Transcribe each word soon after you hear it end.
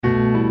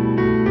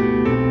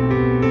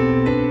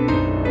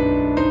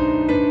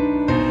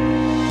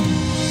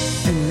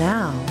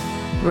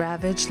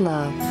Ravaged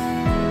Love.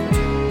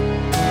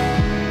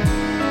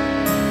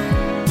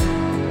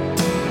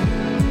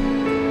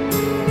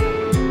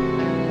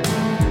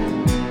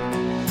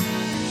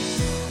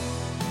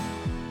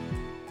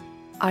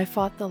 I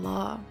fought the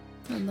law,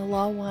 and the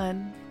law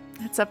won.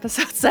 It's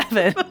episode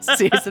 7,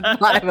 season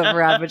 5 of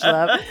Ravaged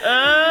Love.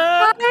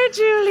 Hi,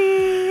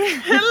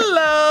 Julie.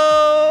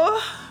 Hello.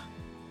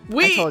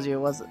 I told you it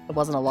wasn't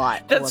a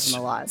lot. It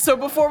wasn't a lot. So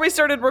before we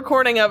started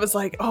recording, I was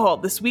like, oh,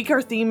 this week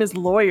our theme is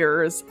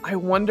lawyers. I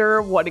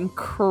wonder what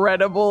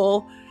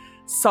incredible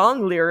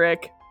song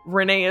lyric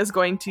Renee is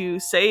going to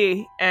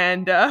say.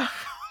 And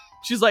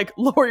she's like,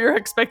 lower your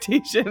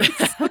expectations.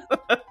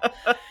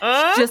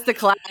 Just the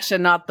Clash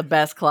and not the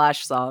best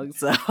Clash song.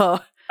 So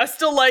I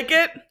still like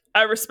it.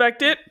 I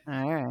respect it.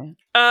 All right.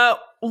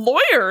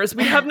 Lawyers.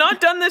 We have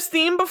not done this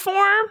theme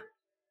before.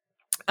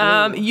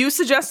 You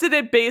suggested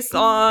it based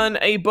on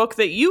a book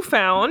that you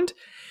found.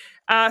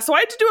 So I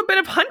had to do a bit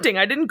of hunting.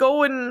 I didn't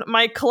go in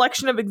my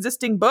collection of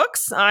existing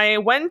books. I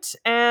went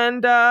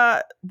and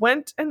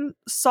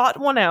sought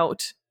one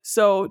out.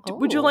 So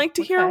would you like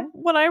to hear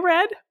what I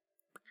read?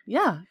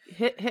 Yeah.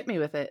 Hit me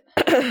with it.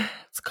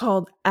 It's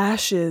called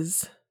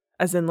Ashes,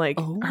 as in like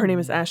her name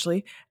is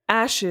Ashley.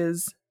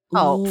 Ashes.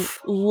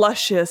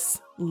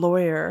 Luscious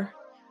Lawyer.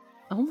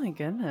 Oh my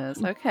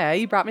goodness. Okay,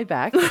 you brought me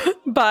back.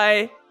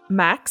 By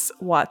Max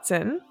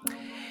Watson.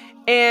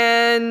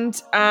 And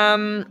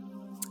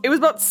it was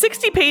about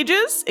 60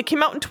 pages. It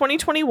came out in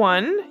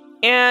 2021.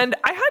 And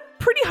I had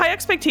pretty high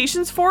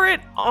expectations for it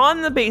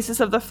on the basis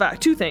of the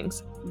fact, two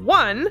things.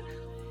 One,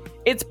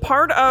 it's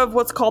part of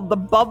what's called the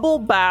Bubble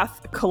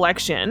Bath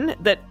collection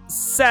that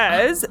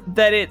says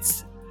that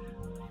it's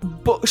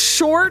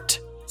short,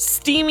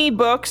 steamy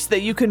books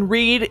that you can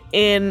read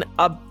in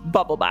a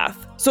bubble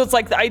bath. So it's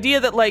like the idea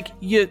that like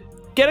you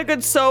get a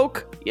good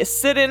soak, you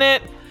sit in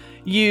it,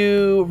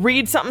 you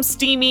read something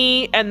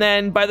steamy, and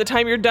then by the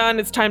time you're done,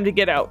 it's time to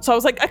get out. So I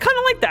was like, I kind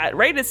of like that,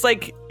 right? It's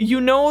like, you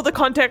know, the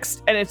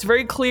context and it's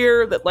very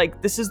clear that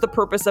like, this is the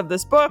purpose of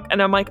this book.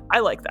 And I'm like,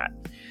 I like that.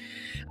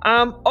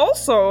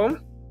 Also,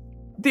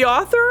 the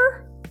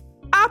author,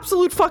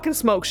 absolute fucking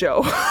smoke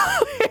show.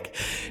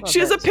 She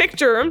has a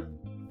picture.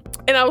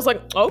 And I was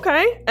like,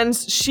 okay. And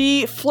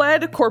she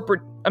fled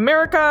corporate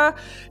America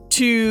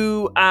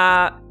to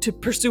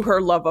pursue her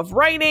love of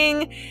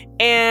writing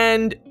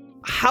and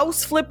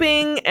house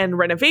flipping and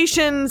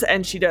renovations.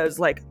 And she does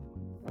like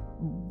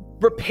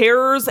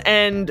repairs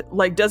and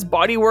like does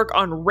body work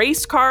on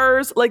race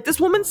cars. Like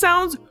this woman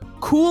sounds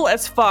cool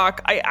as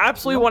fuck. I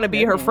absolutely want to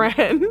be her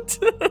friend.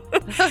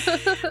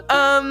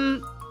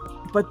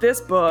 But this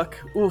book,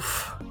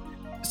 oof.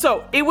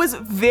 So it was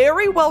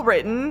very well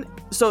written.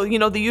 So, you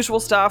know, the usual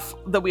stuff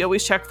that we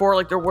always check for,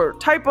 like there were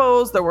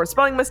typos, there were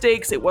spelling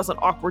mistakes. It wasn't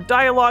awkward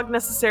dialogue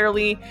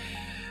necessarily,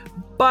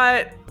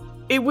 but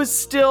it was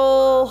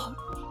still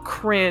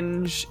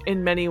cringe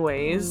in many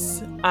ways.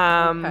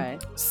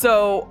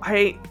 So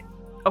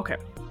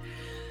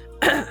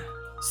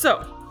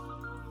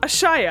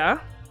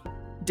Ashaya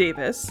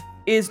Davis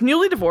is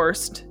newly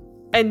divorced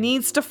and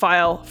needs to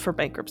file for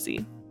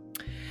bankruptcy.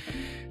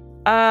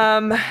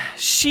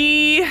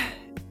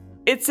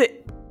 It's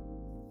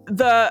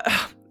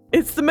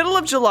the middle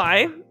of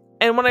July,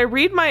 and when I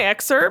read my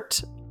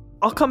excerpt,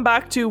 I'll come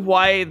back to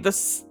why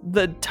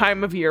the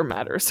time of year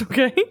matters,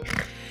 okay?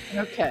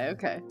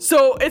 Okay.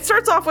 So it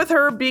starts off with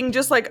her being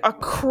just like a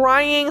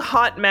crying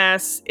hot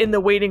mess in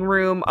the waiting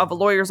room of a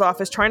lawyer's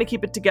office, trying to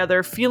keep it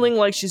together, feeling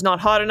like she's not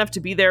hot enough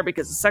to be there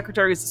because the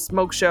secretary is a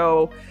smoke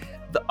show.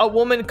 A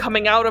woman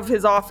coming out of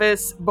his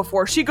office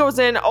before she goes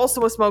in,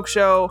 also a smoke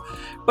show.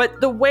 But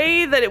the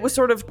way that it was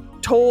sort of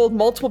told,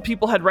 multiple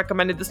people had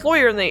recommended this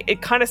lawyer, and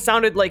it kind of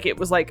sounded like it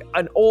was like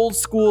an old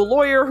school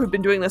lawyer who'd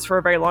been doing this for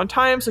a very long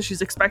time. So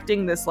she's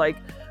expecting this like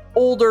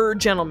older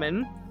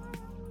gentleman.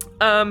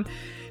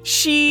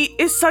 She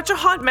is such a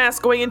hot mess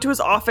going into his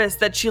office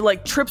that she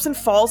like trips and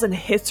falls and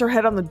hits her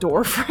head on the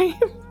door frame.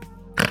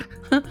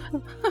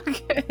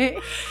 Okay.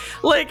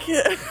 Like,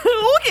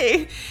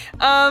 okay.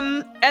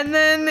 And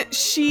then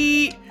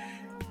she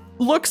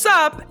looks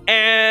up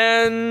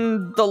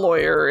and the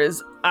lawyer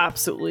is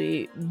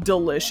absolutely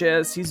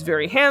delicious. He's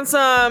very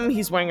handsome.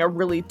 He's wearing a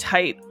really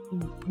tight,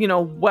 you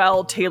know,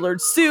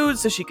 well-tailored suit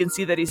so she can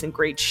see that he's in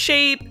great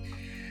shape.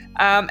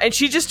 And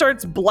she just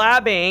starts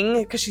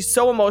blabbing because she's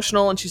so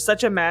emotional and she's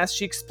such a mess.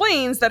 She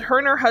explains that her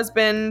and her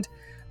husband,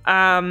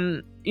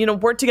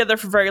 weren't together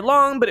for very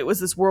long, but it was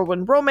this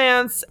whirlwind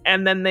romance.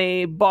 And then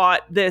they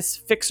bought this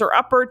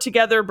fixer-upper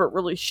together, but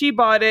really she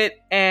bought it.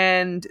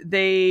 And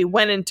they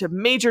went into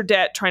major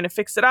debt trying to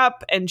fix it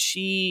up. And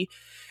she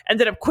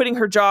ended up quitting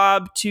her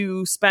job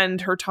to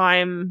spend her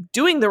time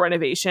doing the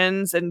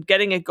renovations and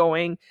getting it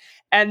going.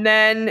 And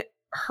then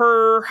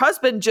her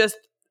husband just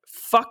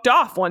fucked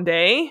off one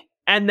day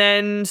and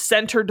then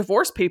sent her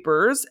divorce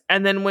papers.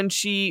 And then when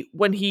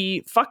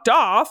he fucked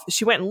off,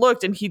 she went and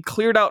looked and he'd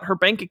cleared out her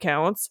bank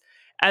accounts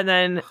and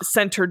then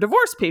sent her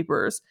divorce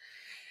papers.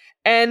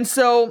 And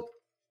so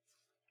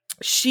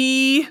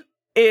she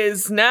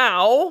is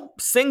now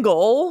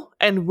single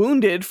and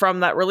wounded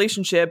from that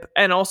relationship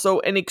and also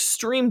in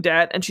extreme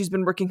debt. And she's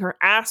been working her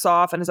ass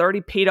off and has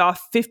already paid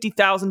off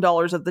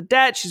 $50,000 of the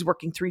debt. She's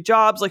working 3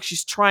 jobs. Like,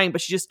 she's trying,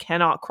 but she just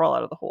cannot crawl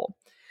out of the hole.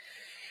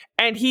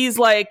 And he's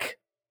like,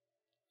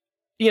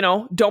 you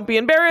know, don't be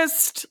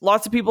embarrassed.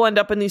 Lots of people end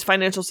up in these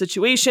financial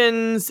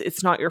situations.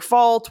 It's not your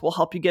fault. We'll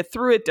help you get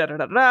through it. Da, da,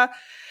 da, da.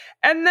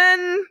 And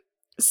then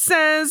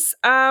says,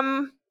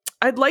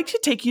 I'd like to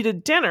take you to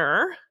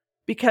dinner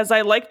because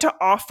I like to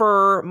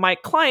offer my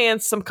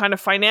clients some kind of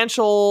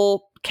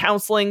financial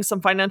counseling, some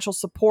financial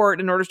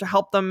support in order to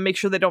help them make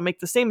sure they don't make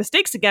the same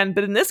mistakes again.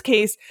 But in this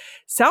case,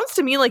 sounds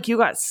to me like you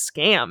got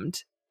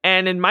scammed.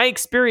 And in my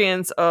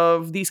experience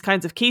of these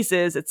kinds of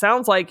cases, it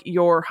sounds like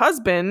your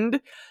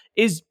husband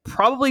is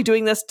probably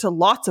doing this to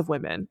lots of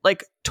women,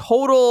 like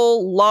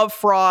total love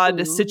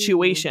fraud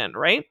situation,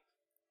 right?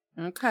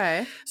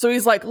 Okay. So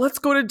he's like, let's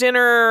go to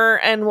dinner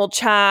and we'll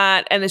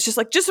chat. And it's just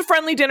like, just a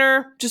friendly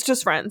dinner,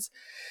 just friends.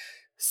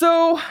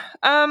 So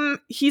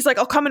he's like,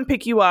 I'll come and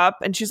pick you up.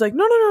 And she's like,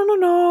 no.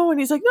 And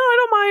he's like, no, I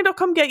don't mind. I'll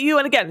come get you.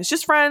 And again, it's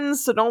just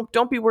friends. So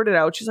don't be weirded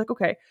out. She's like,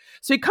 okay.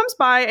 So he comes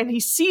by and he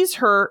sees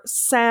her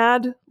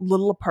sad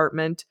little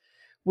apartment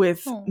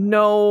with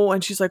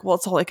and she's like, well,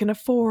 it's all I can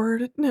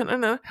afford.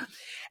 No.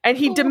 And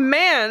he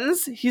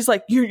demands, he's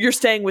like, you're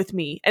staying with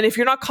me. And if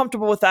you're not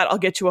comfortable with that, I'll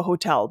get you a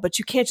hotel. But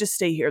you can't just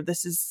stay here.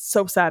 This is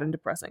so sad and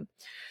depressing.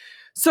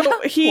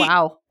 So he,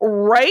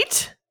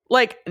 right?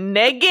 Like,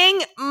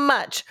 negging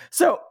much.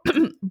 So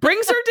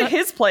brings her to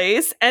his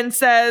place and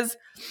says,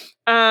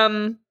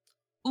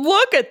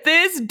 look at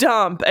this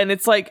dump. And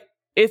it's like,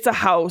 it's a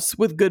house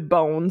with good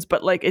bones,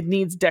 but like it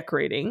needs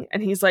decorating.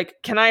 And he's like,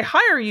 can I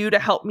hire you to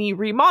help me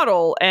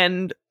remodel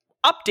and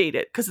update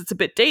it? Because it's a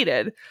bit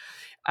dated.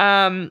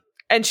 And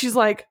she's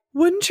like,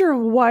 wouldn't your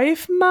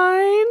wife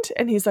mind?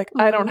 And he's like,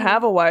 I don't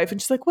have a wife.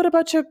 And she's like, what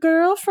about your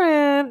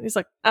girlfriend? He's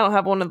like, I don't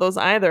have one of those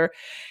either.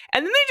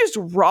 And then they just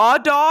raw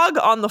dog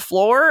on the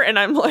floor. And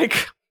I'm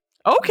like,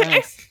 okay,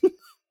 nice.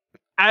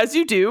 As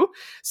you do.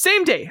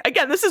 Same day.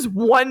 Again, this is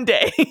one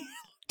day,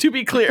 to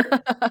be clear.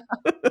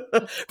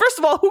 First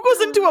of all, who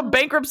goes into a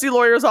bankruptcy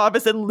lawyer's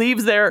office and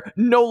leaves there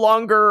no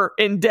longer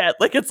in debt?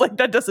 Like, it's like,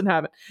 that doesn't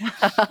happen.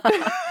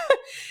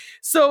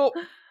 So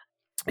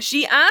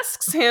she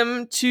asks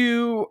him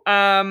to,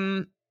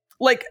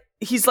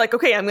 he's like,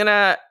 okay, I'm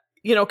gonna,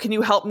 can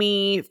you help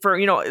me for,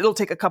 it'll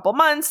take a couple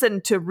months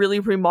and to really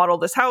remodel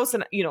this house.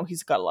 And,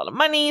 he's got a lot of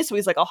money. So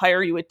he's like, I'll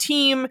hire you a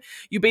team.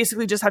 You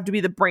basically just have to be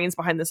the brains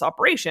behind this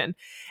operation.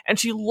 And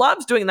she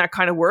loves doing that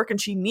kind of work and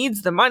she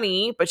needs the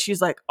money. But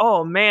she's like,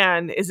 oh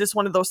man, is this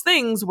one of those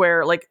things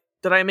where like,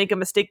 did I make a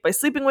mistake by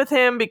sleeping with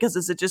him? Because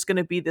is it just going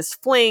to be this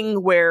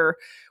fling where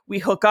we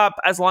hook up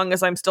as long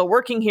as I'm still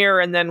working here?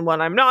 And then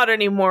when I'm not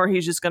anymore,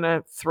 he's just going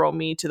to throw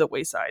me to the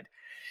wayside.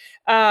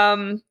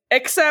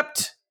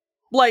 Except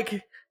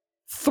like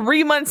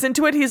 3 months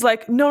into it, he's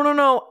like,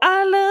 no,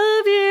 I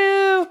love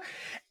you.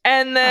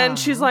 And then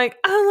she's like,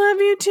 I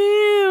love you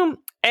too.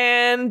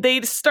 And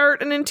they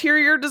start an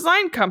interior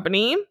design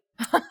company.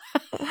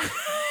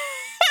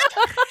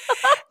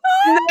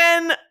 And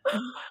then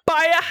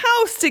buy a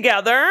house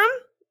together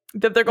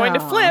that they're going to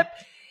flip.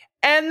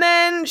 And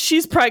then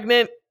she's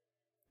pregnant.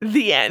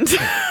 The end.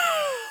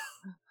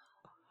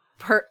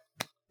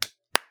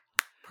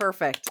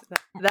 Perfect.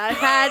 That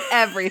had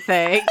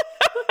everything.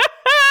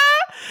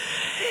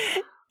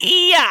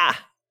 Yeah.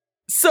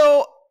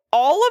 So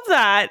all of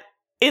that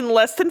in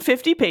less than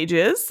 50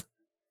 pages.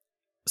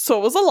 So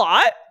it was a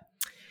lot.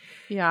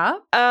 Yeah.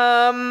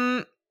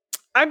 I'm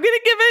going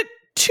to give it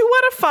 2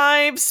 out of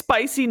 5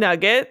 spicy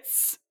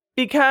nuggets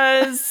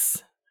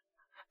because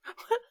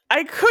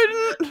I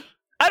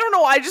don't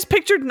know. I just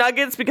pictured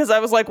nuggets because I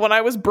was like, when I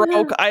was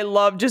broke, I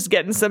loved just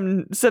getting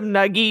some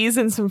nuggies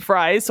and some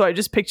fries. So I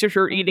just pictured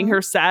her eating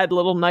her sad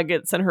little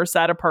nuggets in her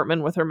sad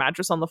apartment with her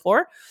mattress on the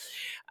floor.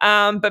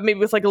 But maybe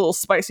with like a little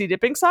spicy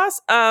dipping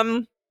sauce.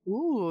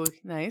 Ooh,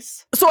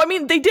 nice. So, I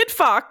mean, they did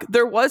fuck.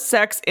 There was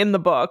sex in the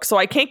book. So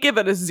I can't give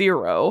it a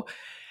 0.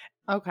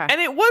 Okay. And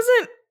it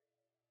wasn't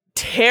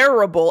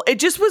terrible. It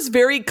just was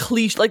very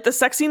cliche. Like the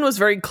sex scene was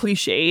very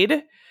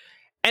cliched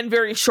and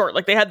very short.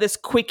 Like they had this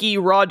quickie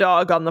raw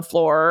dog on the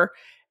floor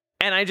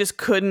and I just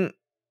couldn't.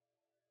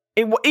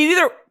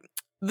 Either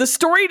the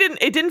story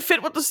didn't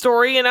fit with the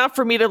story enough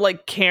for me to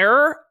like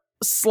care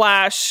 /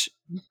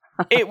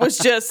 it was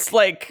just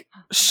like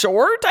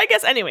short, I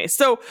guess. Anyway,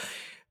 so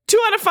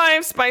 2 out of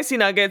 5 spicy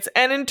nuggets.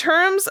 And in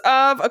terms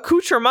of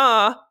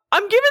accoutrement,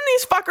 I'm giving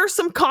these fuckers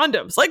some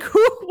condoms. Like,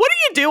 what are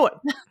you doing?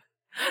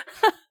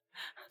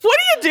 What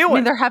are you doing? I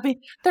mean,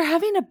 they're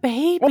having a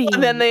baby. Well,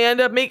 and then they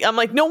end up I'm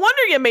like, no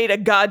wonder you made a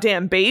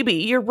goddamn baby.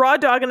 You're raw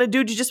dogging a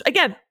dude. You just,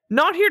 again,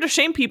 not here to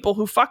shame people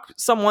who fuck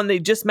someone they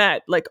just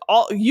met. Like,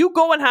 you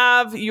go and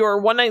have your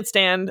one night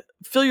stand,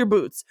 fill your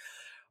boots.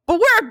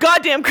 But wear a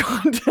goddamn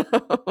condom.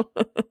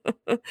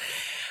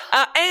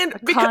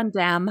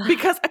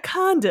 Because a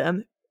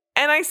condom.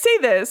 And I say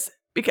this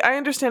because I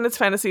understand it's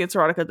fantasy, it's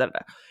erotica, da, da, da.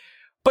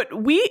 But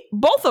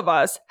both of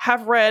us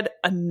have read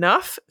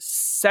enough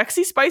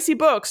sexy, spicy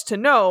books to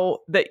know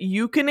that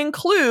you can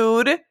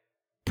include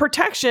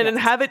protection and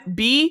have it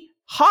be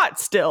hot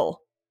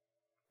still.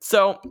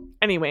 So,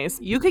 anyways.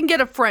 You can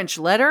get a French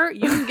letter,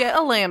 you can get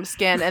a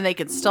lambskin, and they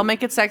can still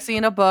make it sexy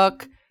in a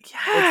book.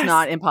 Yes. It's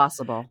not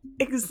impossible.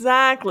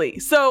 Exactly.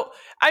 So,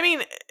 I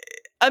mean,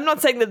 I'm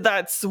not saying that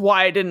that's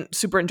why I didn't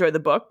super enjoy the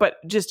book, but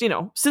just,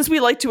 since we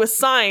like to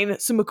assign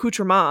some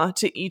accoutrement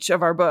to each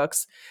of our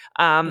books,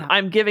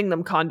 I'm giving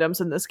them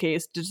condoms in this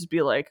case to just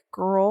be like,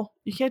 girl,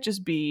 you can't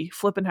just be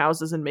flipping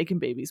houses and making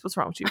babies. What's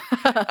wrong with you?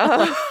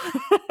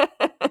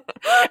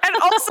 And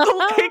also,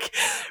 like,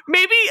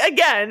 maybe,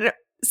 again,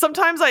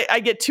 sometimes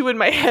I get too in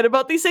my head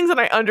about these things, and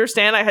I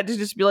understand I had to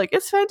just be like,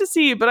 it's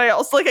fantasy. But I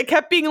also, I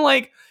kept being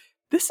like,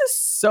 this is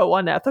so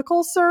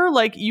unethical, sir.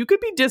 Like, you could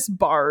be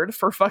disbarred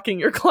for fucking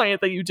your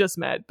client that you just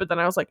met. But then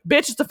I was like,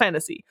 bitch, it's a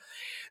fantasy.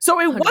 So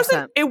it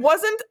 100%.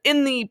 wasn't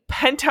in the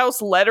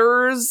penthouse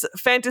letters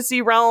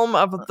fantasy realm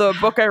of the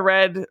book I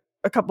read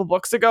a couple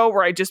books ago,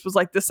 where I just was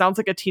like, this sounds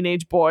like a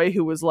teenage boy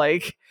who was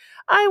like,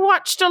 I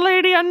watched a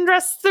lady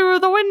undress through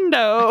the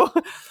window.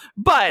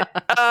 But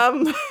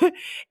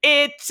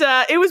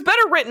it was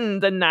better written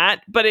than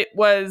that. But it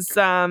was,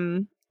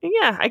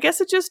 I guess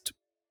it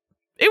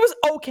was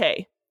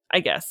okay. I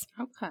guess.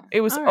 Okay.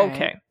 It was right.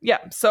 okay. Yeah.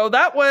 So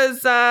that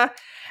was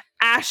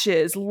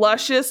Ashes,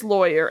 Luscious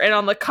Lawyer. And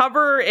on the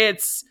cover,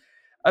 it's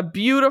a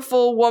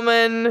beautiful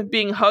woman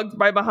being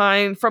hugged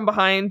from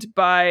behind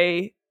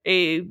by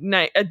a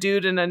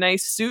dude in a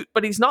nice suit,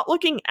 but he's not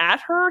looking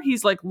at her.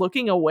 He's like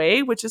looking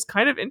away, which is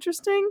kind of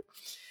interesting.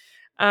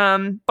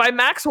 By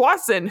Max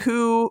Watson,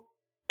 who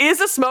is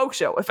a smoke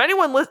show.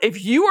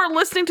 If you are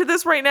listening to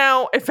this right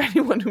now, if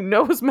anyone who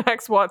knows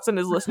Max Watson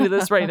is listening to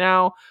this right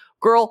now,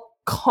 girl,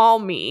 call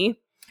me.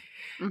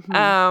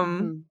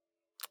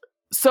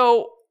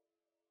 So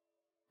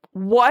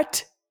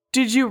what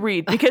did you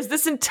read? Because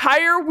this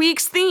entire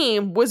week's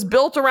theme was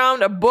built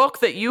around a book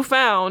that you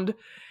found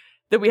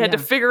that we had to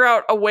figure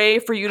out a way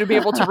for you to be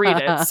able to read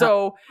it.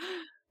 So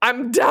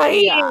I'm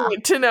dying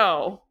to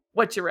know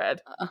what you read.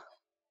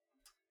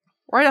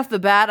 Right off the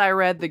bat, I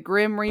read The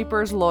Grim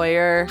Reaper's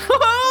Lawyer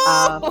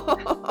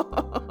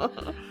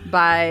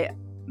by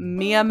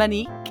Mea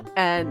Monique.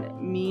 And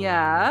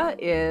Mia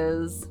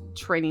is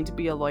training to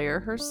be a lawyer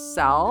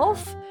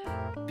herself.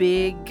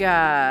 Big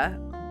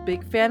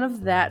fan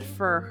of that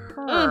for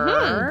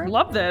her.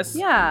 Love this.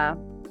 Yeah.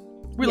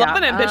 We love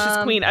an ambitious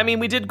queen. I mean,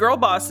 we did Girl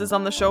Bosses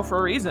on the show for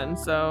a reason,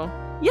 so.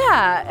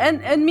 Yeah,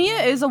 and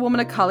Mia is a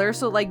woman of color,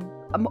 so like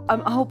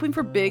I'm hoping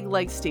for big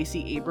like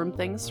Stacey Abram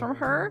things from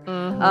her.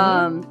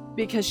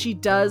 Because she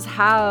does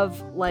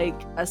have like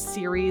a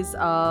series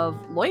of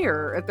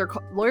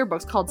lawyer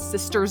books called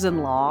Sisters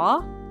in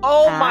Law.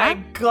 Oh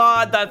my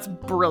god, that's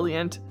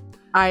brilliant.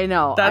 I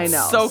know. That's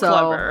so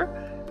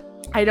clever.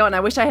 I know, and I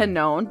wish I had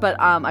known, but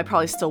I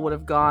probably still would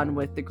have gone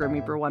with the Grim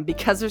Reaper one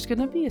because there's going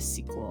to be a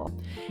sequel.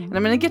 And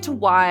I'm going to get to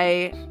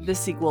why the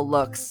sequel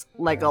looks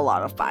like a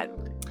lot of fun.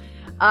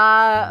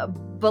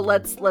 But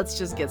let's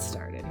just get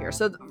started here.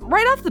 So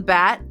right off the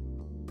bat,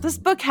 this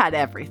book had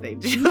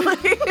everything, Julie.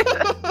 It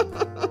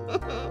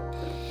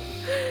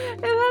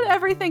had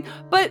everything.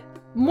 But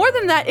more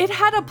than that, it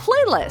had a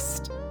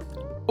playlist.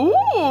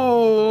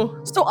 Ooh.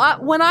 So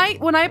when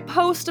I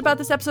post about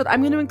this episode,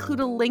 I'm going to include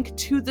a link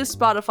to the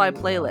Spotify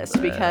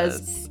playlist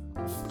because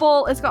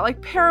it's got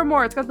like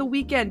Paramore, it's got The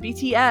Weeknd,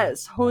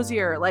 BTS,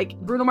 Hozier, like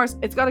Bruno Mars.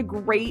 It's got a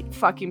great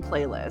fucking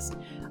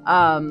playlist.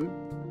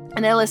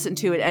 And I listened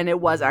to it and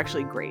it was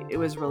actually great. It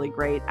was really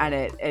great. And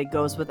it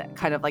goes with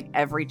kind of like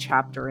every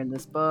chapter in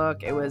this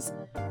book. It was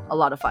a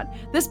lot of fun.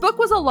 This book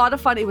was a lot of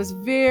fun. It was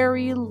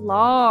very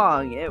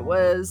long. It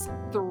was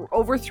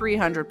over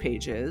 300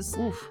 pages.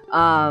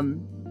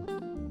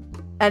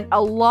 And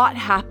a lot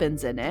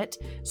happens in it.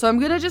 So I'm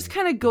going to just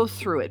kind of go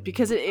through it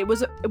because it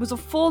was a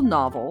full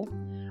novel.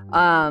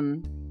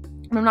 I'm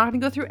not going to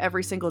go through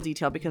every single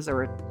detail because there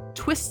were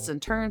twists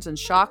and turns and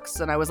shocks.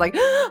 And I was like,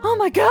 oh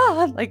my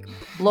God, like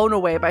blown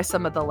away by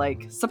some of the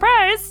like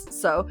surprise.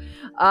 So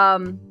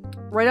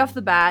right off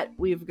the bat,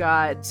 we've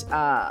got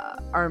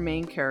our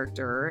main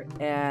character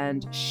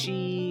and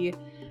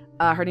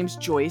her name's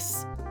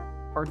Joyce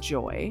or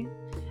Joy.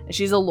 And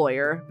she's a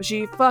lawyer, but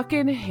she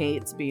fucking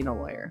hates being a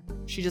lawyer.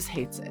 She just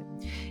hates it.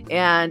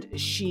 And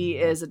she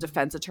is a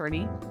defense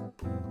attorney.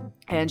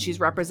 And she's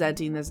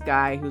representing this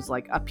guy who's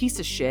like a piece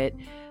of shit.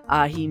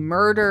 He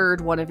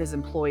murdered one of his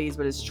employees,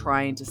 but is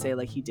trying to say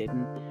like he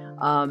didn't.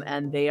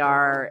 And they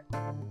are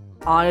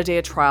on a day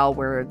of trial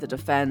where the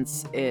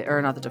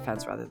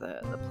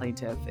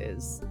plaintiff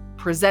is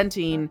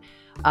presenting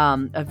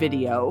a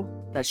video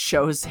that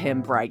shows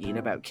him bragging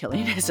about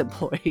killing his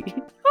employee.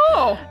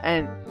 Oh.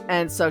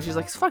 And so she's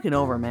like, it's fucking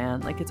over,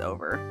 man. Like, it's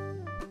over.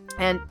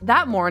 And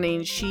that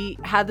morning, she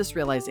had this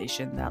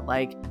realization that,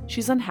 like,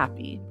 she's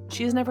unhappy.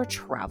 She has never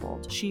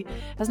traveled. She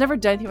has never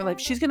done anything in her life.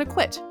 She's going to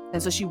quit.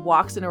 And so she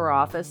walks into her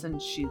office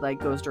and she, like,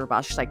 goes to her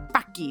boss. She's like,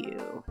 fuck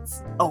you.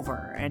 It's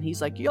over. And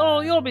he's like,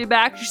 you'll be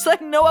back. She's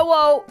like, no, I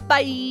won't.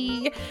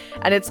 Bye.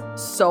 And it's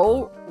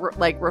so,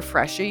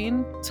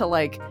 refreshing to,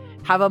 like,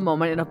 have a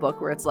moment in a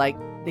book where it's like,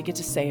 they get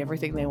to say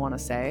everything they want to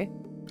say.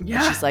 Yeah.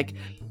 And she's like,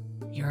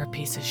 you're a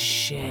piece of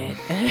shit.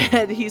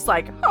 And he's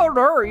like, how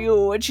dare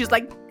you? And she's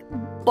like,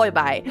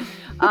 bye.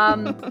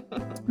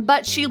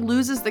 But she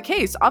loses the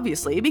case,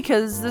 obviously,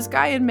 because this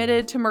guy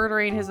admitted to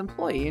murdering his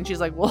employee. And she's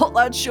like, well,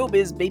 that's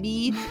showbiz,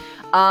 baby.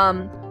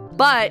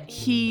 But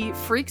he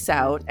freaks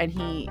out and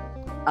he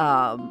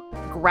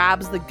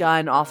grabs the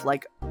gun off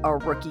like a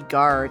rookie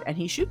guard and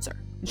he shoots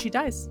her. And she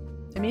dies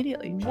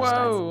immediately. She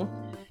Whoa.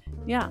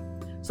 dies. Yeah.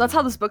 So that's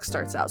how this book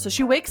starts out. So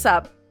she wakes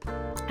up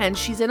and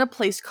she's in a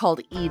place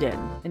called Eden.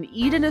 And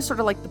Eden is sort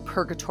of like the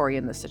purgatory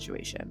in this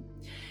situation.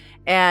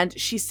 And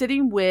she's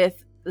sitting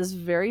with this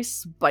very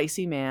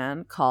spicy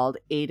man called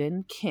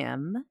Aiden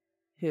Kim,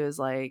 who is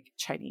like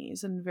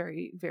Chinese and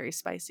very, very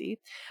spicy.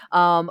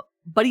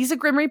 But he's a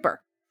Grim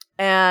Reaper.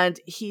 And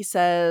he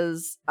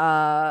says,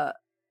 I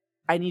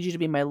need you to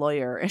be my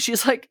lawyer. And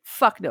she's like,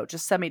 fuck no,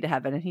 just send me to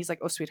heaven. And he's like,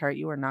 oh, sweetheart,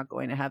 you are not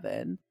going to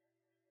heaven.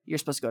 You're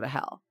supposed to go to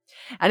hell.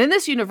 And in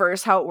this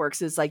universe, how it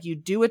works is like you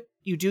do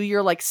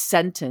your like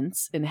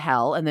sentence in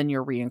hell and then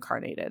you're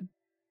reincarnated.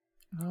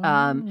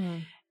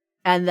 Oh.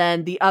 And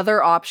then the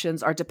other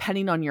options are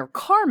depending on your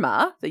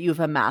karma that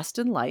you've amassed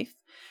in life.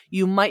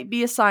 You might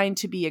be assigned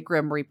to be a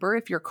Grim Reaper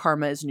if your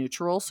karma is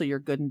neutral. So your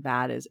good and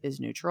bad is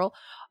neutral.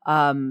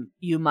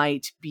 You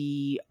might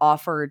be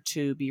offered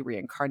to be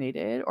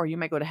reincarnated or you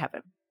might go to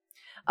heaven.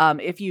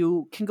 If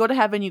you can go to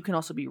heaven, you can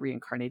also be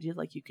reincarnated.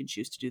 Like you can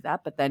choose to do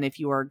that. But then if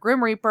you are a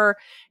Grim Reaper,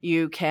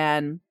 you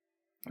can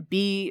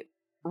be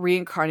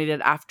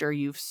reincarnated after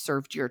you've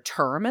served your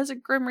term as a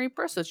Grim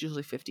Reaper. So it's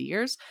usually 50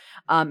 years.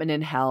 And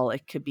in hell,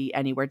 it could be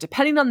anywhere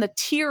depending on the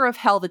tier of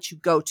hell that you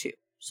go to.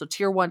 So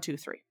tier 1, 2,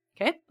 3.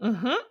 Okay.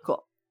 Mm-hmm.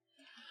 Cool.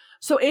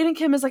 So Aiden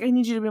Kim is like, I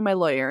need you to be my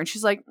lawyer. And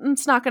she's like,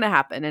 it's not going to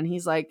happen. And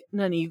he's like,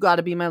 no, you got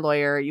to be my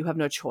lawyer. You have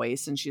no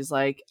choice. And she's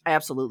like, I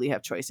absolutely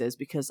have choices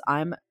because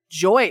I'm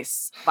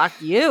Joyce. Fuck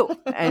you.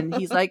 And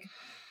he's like,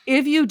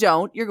 if you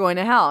don't, you're going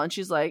to hell. And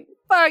she's like,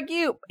 fuck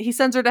you. He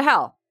sends her to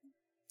hell.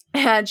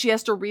 And she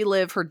has to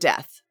relive her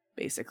death,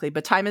 basically.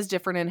 But time is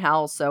different in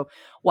hell. So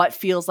what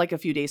feels like a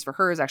few days for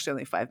her is actually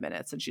only 5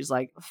 minutes. And she's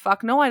like,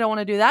 fuck no, I don't want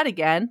to do that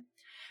again.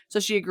 So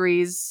she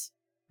agrees.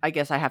 I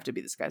guess I have to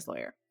be this guy's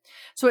lawyer.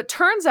 So it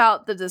turns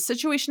out that the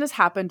situation has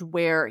happened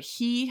where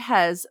he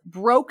has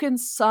broken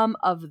some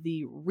of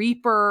the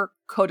Reaper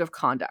code of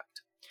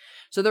conduct.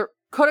 So the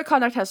code of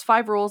conduct has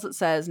 5 rules. It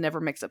says never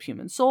mix up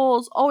human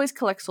souls, always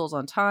collect souls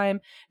on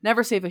time,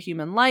 never save a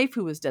human life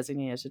who was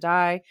designated to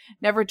die,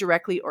 never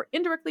directly or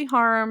indirectly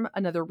harm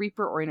another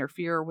Reaper or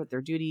interfere with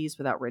their duties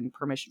without written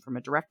permission from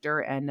a director,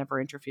 and never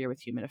interfere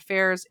with human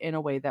affairs in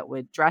a way that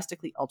would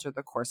drastically alter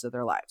the course of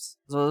their lives.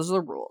 So those are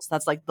the rules.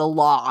 That's like the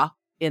law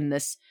in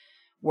this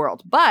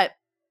world. But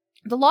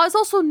the law is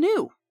also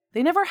new.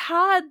 They never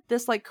had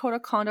this like code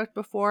of conduct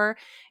before.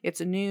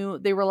 It's new.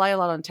 They rely a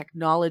lot on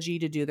technology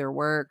to do their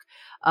work.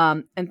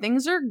 And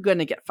things are going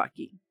to get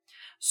fucky.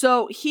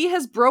 So he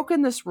has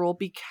broken this rule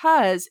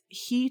because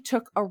he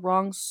took a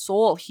wrong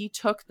soul. He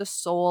took the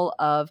soul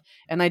of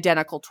an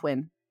identical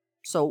twin.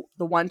 So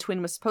the one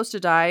twin was supposed to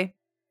die.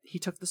 He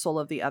took the soul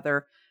of the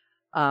other.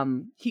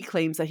 He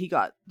claims that he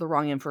got the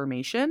wrong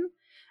information.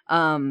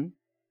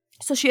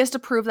 So she has to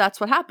prove that's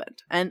what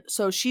happened. And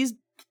so she's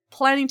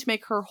planning to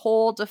make her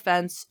whole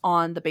defense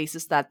on the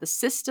basis that the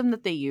system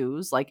that they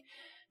use, like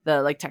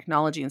the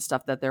technology and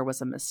stuff, that there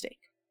was a mistake.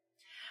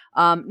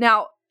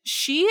 Now,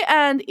 she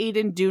and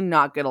Aiden do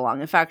not get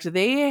along. In fact,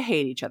 they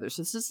hate each other.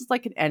 So this is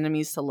like an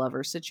enemies to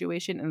lovers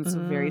situation, and it's a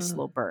very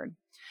slow burn.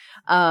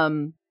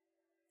 And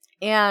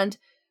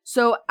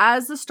so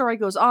as the story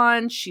goes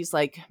on, she's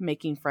like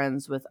making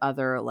friends with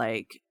other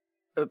like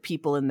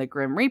people in the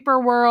Grim Reaper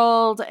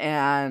world,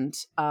 and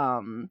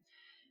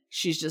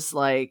she's just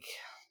like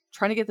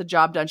trying to get the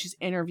job done. She's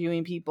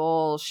interviewing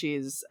people.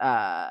 She's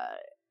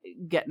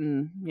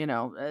getting,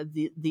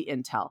 the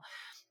intel.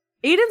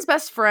 Aiden's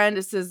best friend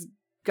is this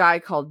guy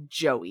called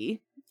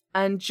Joey,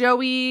 and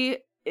Joey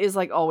is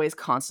like always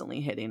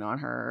constantly hitting on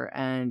her,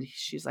 and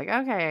she's like,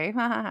 okay,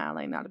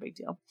 like not a big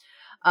deal.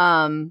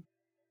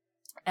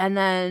 And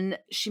then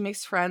she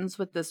makes friends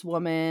with this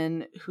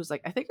woman who's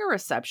like, I think a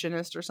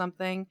receptionist or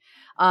something.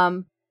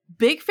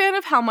 Big fan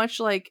of how much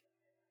like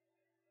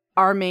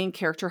our main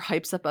character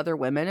hypes up other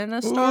women in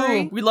this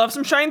story. Ooh, we love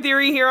some Shine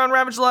Theory here on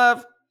Ravage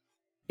Love.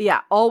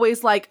 Yeah,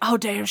 always like, oh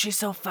damn, she's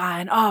so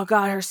fine. Oh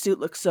god, her suit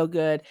looks so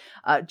good.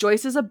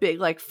 Joyce is a big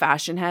like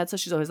fashion head, so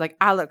she's always like,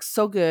 I look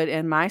so good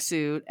in my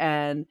suit,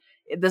 and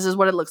this is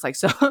what it looks like.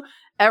 So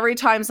every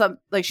time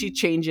she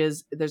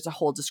changes, there's a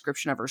whole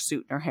description of her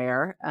suit and her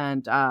hair,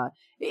 and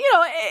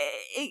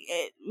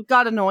it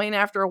got annoying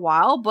after a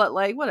while, but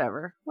like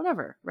whatever,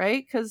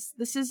 right? Because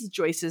this is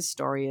Joyce's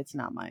story, it's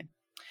not mine.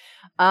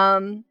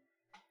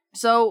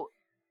 So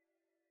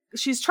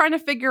she's trying to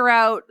figure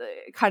out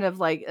kind of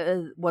like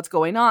what's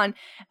going on.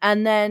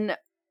 And then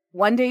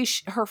one day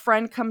her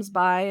friend comes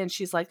by and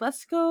she's like,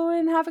 let's go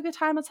and have a good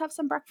time. Let's have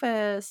some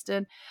breakfast.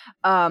 And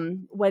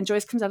when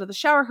Joyce comes out of the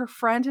shower, her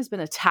friend has been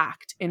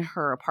attacked in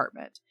her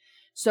apartment.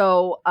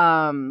 So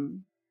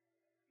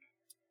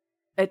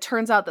it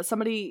turns out that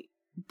somebody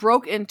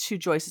broke into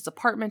Joyce's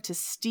apartment to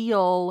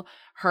steal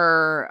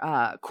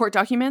her court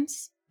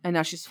documents. And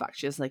now she's fucked.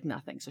 She has like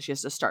nothing. So she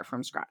has to start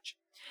from scratch.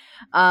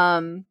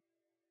 And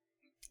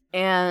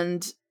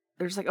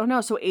there's like, oh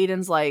no. So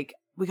Aiden's like,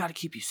 we got to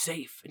keep you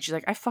safe. And she's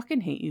like, I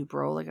fucking hate you,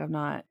 bro. Like, I'm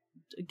not,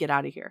 get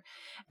out of here.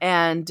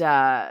 And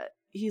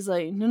he's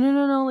like,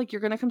 no. Like, you're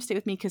going to come stay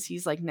with me, because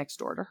he's like next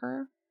door to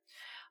her.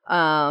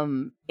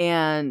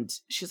 And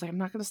she's like, I'm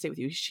not going to stay with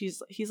you.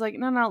 He's like,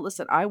 no,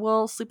 listen, I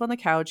will sleep on the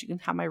couch. You can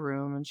have my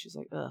room. And she's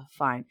like,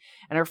 fine.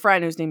 And her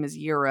friend, whose name is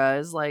Yura,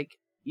 is like,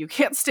 you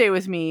can't stay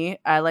with me.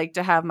 I like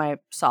to have my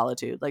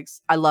solitude. Like,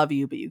 I love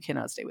you, but you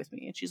cannot stay with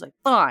me. And she's like,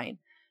 fine.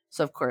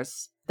 So of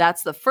course,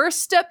 that's the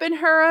first step in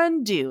her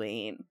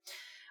undoing.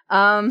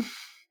 Basically,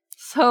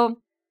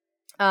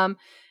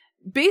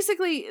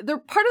 the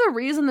part of the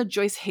reason that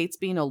Joyce hates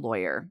being a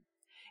lawyer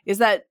is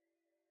that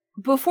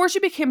before she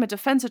became a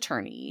defense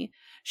attorney,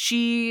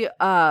 she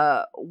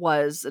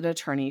was an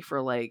attorney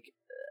for like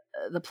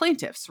the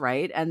plaintiffs,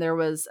 right? And there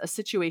was a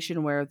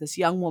situation where this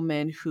young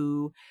woman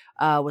who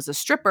was a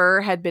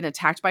stripper had been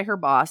attacked by her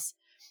boss,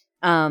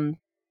 and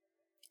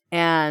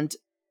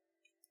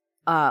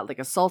like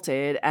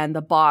assaulted, and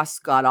the boss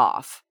got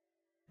off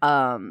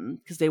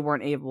because they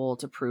weren't able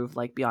to prove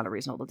like beyond a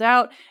reasonable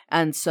doubt.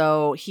 And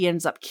so he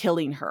ends up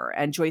killing her,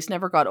 and Joyce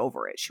never got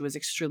over it. She was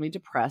extremely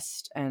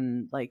depressed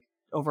and like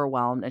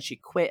overwhelmed, and she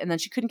quit, and then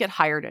she couldn't get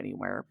hired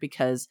anywhere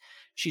because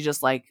she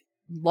just like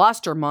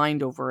lost her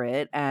mind over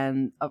it.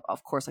 And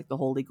of course, like the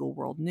whole legal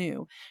world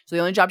knew. So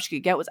the only job she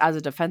could get was as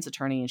a defense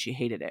attorney, and she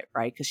hated it,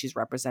 right? Because she's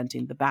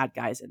representing the bad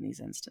guys in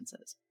these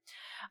instances.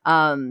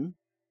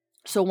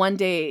 So one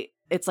day,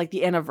 it's like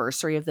the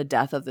anniversary of the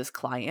death of this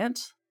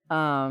client.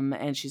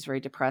 And she's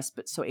very depressed.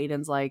 But so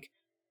Aiden's like,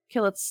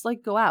 okay, let's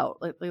like go out.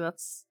 Like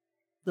let's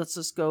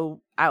just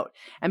go out.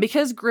 And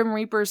because Grim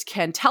Reapers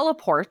can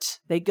teleport,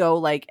 they go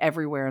like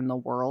everywhere in the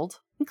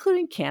world,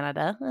 including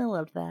Canada. I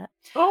loved that.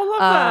 Oh, love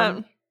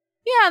that.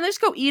 Yeah, and they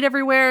just go eat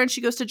everywhere. And she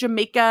goes to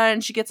Jamaica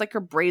and she gets like her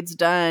braids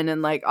done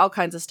and like all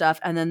kinds of stuff.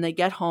 And then they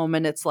get home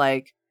and it's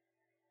like,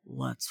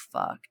 let's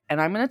fuck.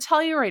 And I'm going to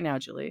tell you right now,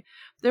 Julie,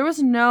 there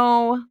was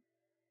no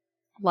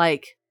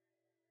like,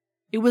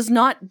 it was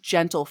not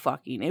gentle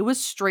fucking. It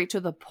was straight to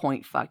the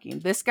point fucking.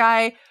 This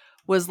guy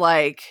was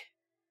like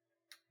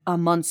a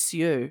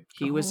monsieur.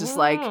 He was just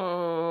like,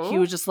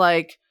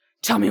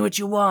 tell me what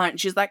you want. And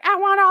she's like, I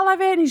want all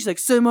of it. And he's like,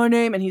 say my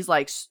name. And he's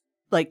like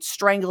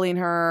strangling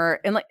her.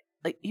 And like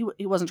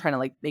he wasn't trying to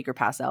like make her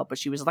pass out, but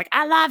she was like,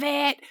 I love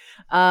it.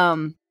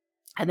 And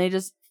they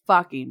just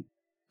fucking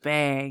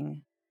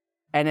bang.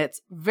 And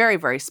it's very,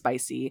 very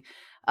spicy.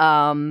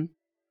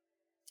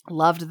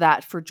 Loved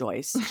that for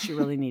Joyce. She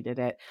really needed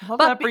it. Love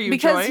that for you,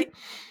 Joy.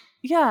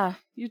 Yeah,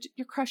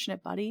 you're crushing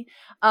it, buddy.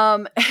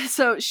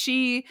 So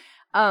she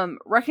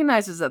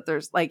recognizes that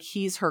there's like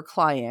he's her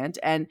client,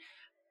 and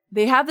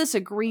they have this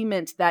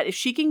agreement that if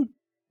she can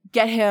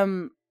get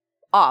him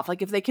off,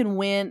 like if they can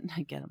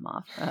get him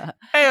off, but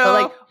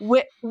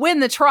like win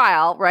the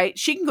trial, right?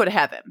 She can go to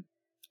heaven,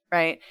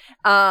 right?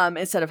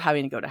 Instead of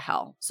having to go to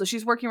hell. So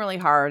she's working really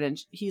hard, and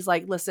he's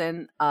like,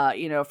 listen,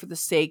 for the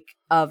sake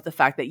of the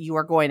fact that you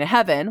are going to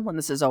heaven when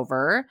this is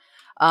over,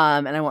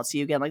 and I won't see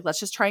you again, like, let's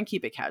just try and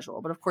keep it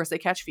casual. But of course they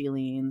catch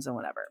feelings and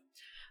whatever.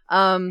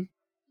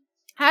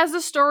 As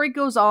the story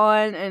goes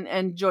on,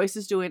 and Joyce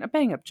is doing a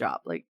bang up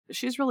job, like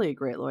she's really a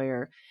great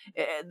lawyer.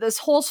 This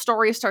whole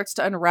story starts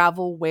to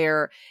unravel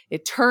where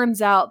it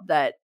turns out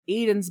that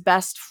Aiden's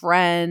best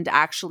friend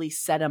actually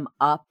set him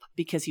up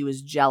because he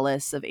was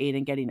jealous of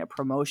Aiden getting a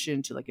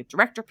promotion to like a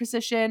director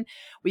position.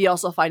 We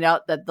also find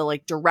out that the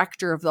like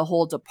director of the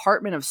whole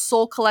department of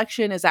soul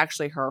collection is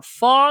actually her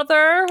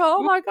father.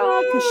 Oh my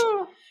God.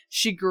 Because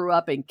she grew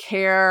up in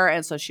care.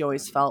 And so she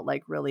always felt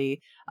like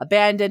really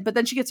abandoned. But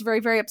then she gets very,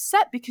 very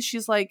upset because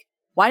she's like,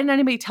 why didn't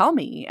anybody tell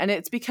me? And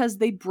it's because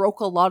they broke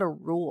a lot of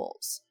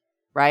rules,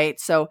 right?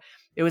 So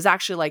it was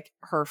actually like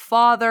her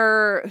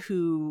father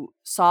who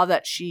saw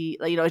that she,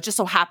 it just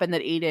so happened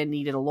that Aiden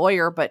needed a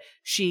lawyer, but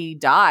she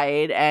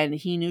died and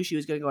he knew she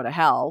was going to go to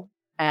hell.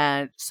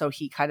 And so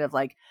he kind of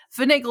like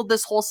finagled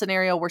this whole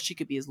scenario where she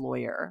could be his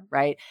lawyer,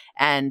 right?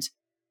 And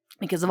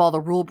because of all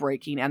the rule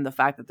breaking and the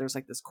fact that there's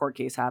like this court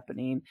case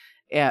happening,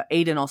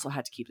 Aiden also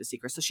had to keep the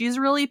secret. So she's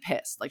really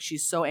pissed. Like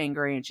she's so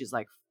angry and she's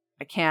like,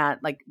 I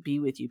can't like be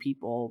with you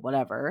people,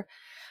 whatever.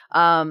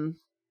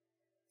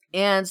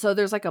 And so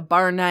there's like a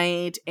bar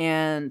night,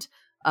 and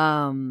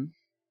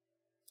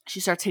she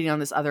starts hitting on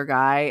this other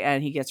guy,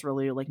 and he gets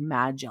really like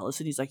mad jealous,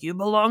 and he's like, you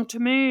belong to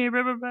me,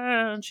 blah, blah,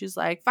 blah. And she's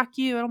like, fuck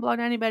you, I don't belong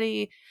to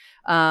anybody.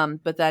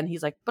 But then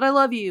he's like, but I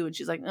love you. And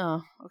she's like,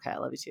 oh, okay, I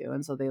love you too.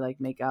 And so they like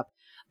make up.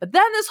 But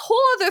then this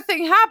whole other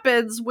thing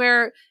happens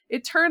where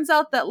it turns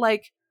out that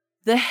like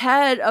the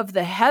head of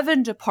the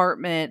heaven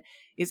department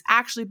is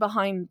actually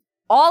behind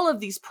all of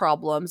these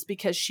problems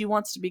because she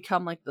wants to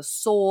become like the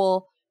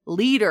sole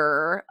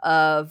leader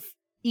of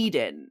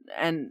Eden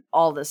and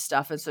all this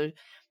stuff. And so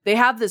they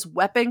have this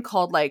weapon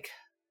called like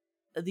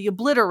the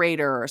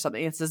Obliterator or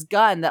something. It's this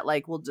gun that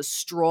like will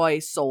destroy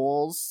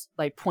souls,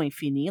 like point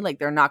fini. Like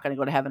they're not going to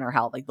go to heaven or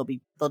hell. Like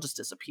they'll just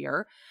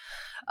disappear.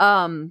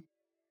 And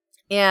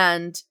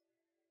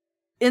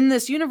in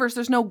this universe,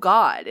 there's no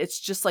God. It's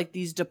just like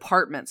these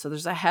departments. So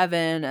there's a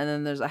heaven and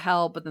then there's a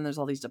hell, but then there's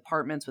all these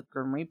departments with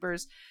Grim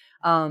Reapers.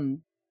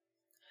 Pardon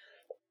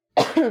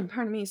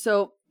me.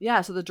 So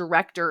yeah, so the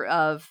director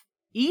of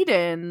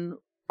Eden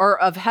or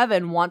of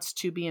heaven wants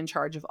to be in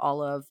charge of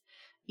all of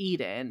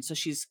Eden. So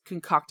she's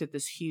concocted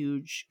this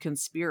huge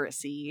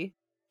conspiracy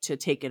to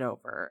take it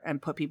over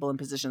and put people in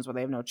positions where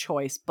they have no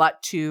choice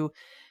but to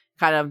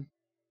kind of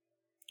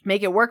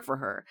make it work for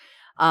her.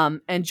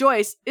 And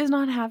Joyce is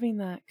not having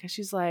that because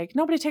she's like,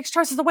 nobody takes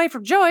choices away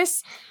from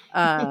Joyce.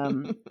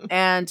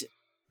 And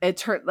it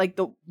turned like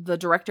the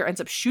director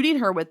ends up shooting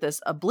her with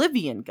this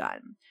Oblivion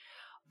gun.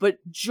 But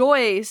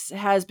Joyce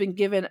has been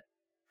given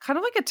kind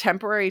of like a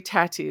temporary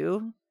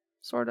tattoo,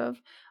 sort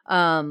of,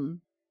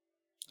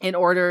 in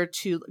order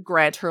to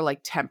grant her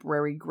like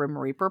temporary Grim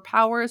Reaper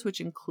powers, which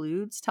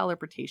includes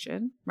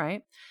teleportation,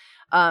 right?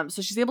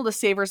 So she's able to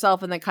save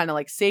herself and then kind of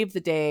like save the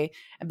day.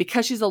 And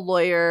because she's a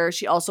lawyer,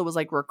 she also was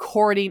like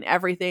recording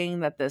everything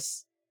that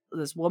this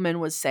woman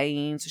was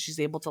saying. So she's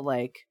able to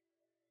like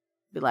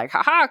be like,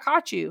 haha,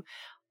 caught you.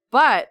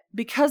 But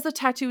because the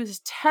tattoo is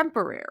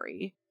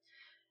temporary,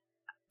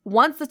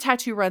 once the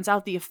tattoo runs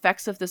out, the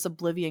effects of this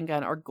Oblivion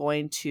gun are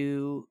going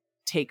to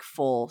take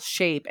full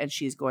shape and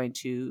she's going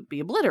to be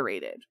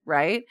obliterated,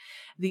 right?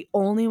 The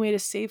only way to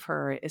save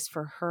her is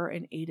for her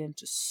and Aiden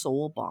to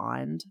soul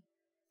bond.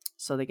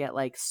 So they get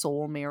like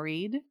soul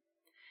married.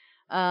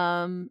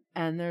 And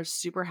they're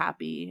super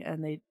happy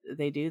and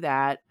they do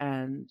that.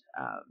 And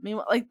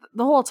meanwhile, like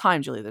the whole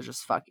time, Julie, they're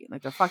just fucking.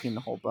 Like they're fucking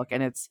the whole book.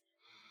 And it's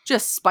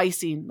just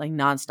spicy, like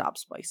nonstop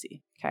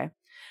spicy. Okay.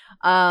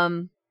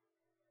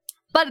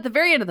 But at the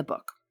very end of the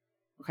book,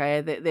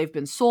 okay, they've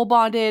been soul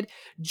bonded.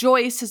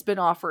 Joyce has been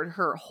offered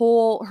her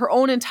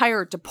own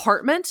entire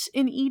department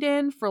in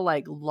Eden for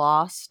like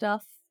law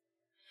stuff.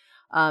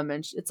 And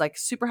it's like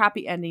super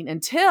happy ending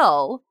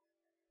until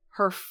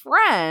her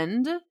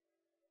friend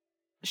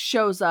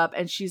shows up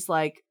and she's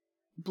like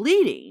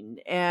bleeding.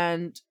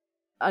 And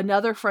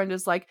another friend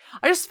is like,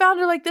 I just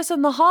found her like this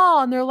in the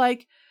hall. And they're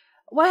like,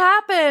 what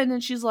happened?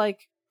 And she's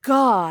like,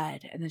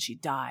 God. And then she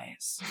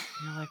dies.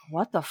 And you're like,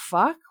 what the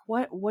fuck?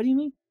 What do you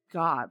mean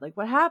God? Like,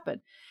 what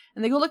happened?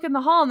 And they go look in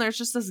the hall and there's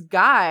just this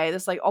guy,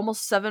 this like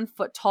almost 7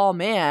 foot tall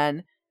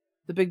man,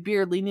 the big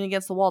beard leaning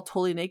against the wall,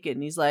 totally naked.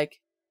 And he's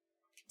like,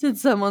 did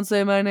someone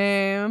say my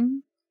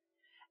name?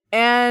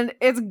 And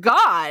it's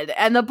God.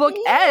 And the book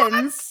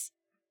ends.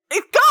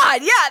 It's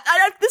God.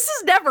 Yeah. This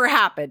has never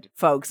happened,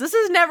 folks. This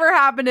has never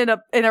happened in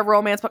a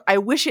romance book. I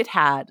wish it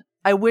had.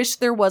 I wish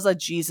there was a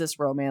Jesus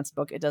romance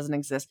book. It doesn't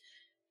exist.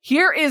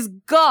 Here is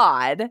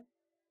God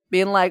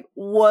being like,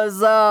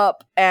 what's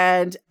up?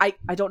 And I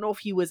don't know if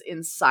he was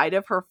inside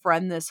of her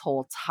friend this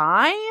whole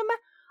time.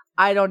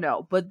 I don't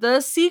know. But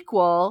the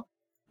sequel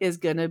is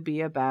going to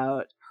be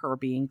about her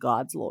being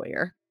God's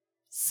lawyer.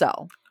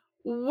 So.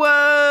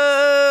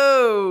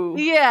 Whoa.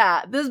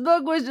 Yeah. This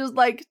book was just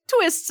like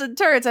twists and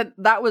turns. And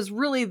that was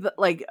really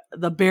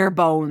the bare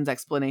bones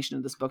explanation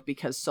of this book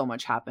because so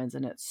much happens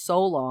and it's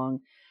so long.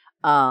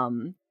 But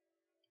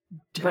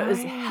it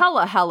was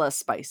hella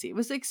spicy. It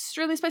was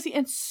extremely spicy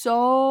and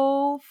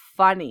so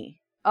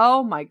funny.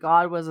 Oh my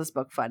God, was this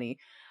book funny?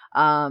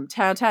 10 out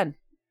of 10.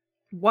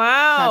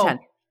 Wow. 10 out of 10.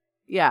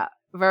 Yeah,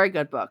 very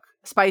good book.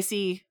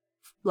 Spicy,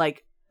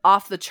 like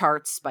off the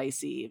charts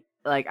spicy.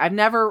 Like I've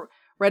never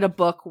read a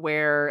book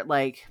where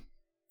like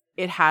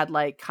it had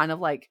like kind of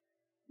like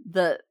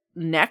the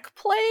neck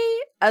play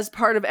as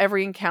part of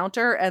every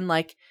encounter and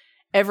like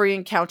every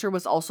encounter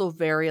was also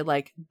very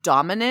like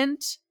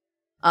dominant.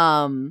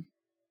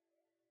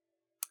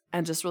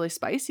 And just really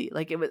spicy.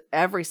 Like it was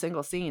every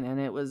single scene and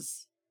it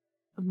was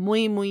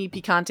muy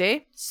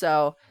picante.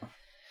 So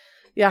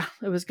yeah,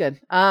 it was good.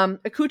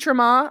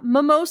 Accoutrement,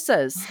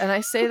 mimosas. And I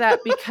say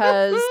that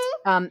because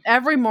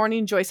every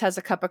morning Joyce has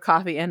a cup of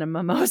coffee and a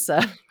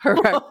mimosa for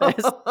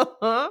breakfast.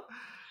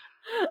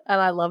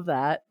 And I love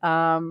that.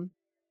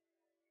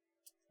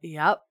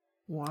 Yep.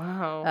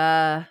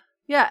 Wow.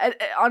 Yeah,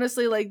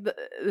 honestly, like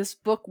this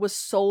book was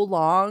so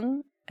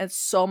long and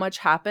so much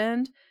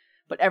happened.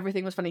 But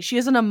everything was funny. She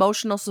has an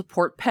emotional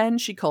support pen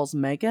she calls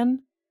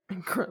Megan.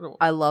 Incredible.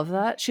 I love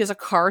that. She has a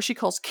car she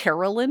calls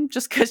Carolyn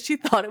just because she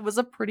thought it was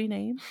a pretty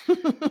name.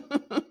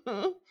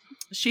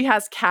 She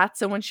has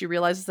cats, and when she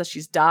realizes that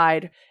she's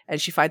died and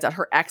she finds out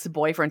her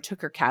ex-boyfriend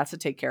took her cats to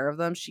take care of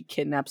them, she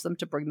kidnaps them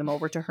to bring them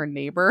over to her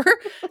neighbor.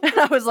 And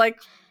I was like,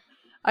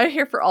 I'm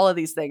here for all of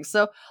these things.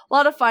 So a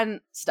lot of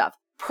fun stuff.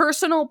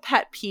 Personal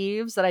pet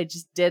peeves that I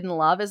just didn't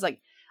love is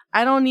like,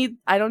 I don't need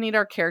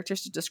our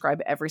characters to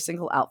describe every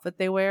single outfit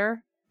they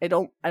wear. I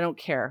don't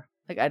care.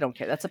 Like I don't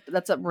care.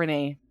 That's a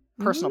Renee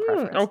personal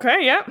preference.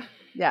 Okay, yeah.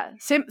 Yeah.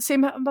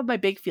 Same about my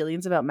big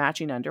feelings about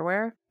matching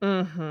underwear.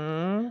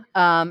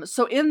 Mm-hmm.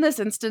 So in this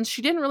instance,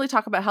 she didn't really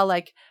talk about how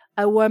like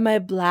I wore my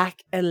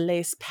black and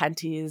lace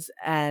panties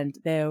and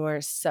they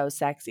were so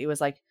sexy. It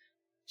was like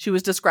she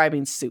was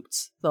describing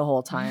suits the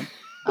whole time.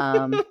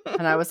 And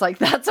I was like,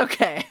 that's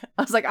okay.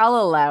 I was like, I'll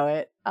allow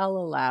it.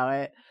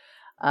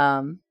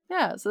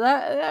 Yeah, so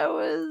that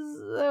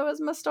was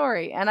my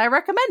story, and I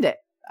recommend it.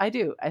 I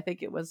do. I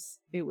think it was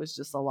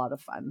just a lot of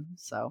fun.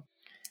 So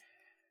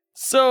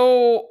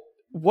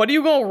what are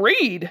you gonna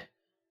read?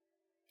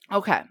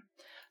 Okay.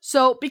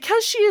 So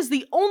because she is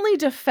the only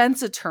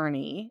defense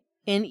attorney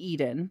in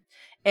Eden,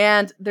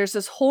 and there's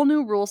this whole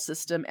new rule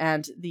system,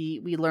 and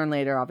we learn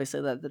later,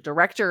 obviously, that the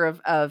director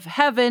of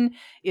heaven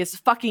is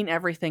fucking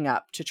everything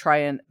up to try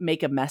and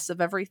make a mess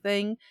of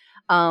everything.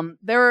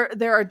 There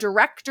are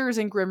directors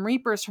and Grim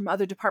Reapers from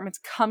other departments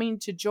coming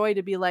to Joy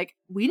to be like,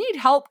 we need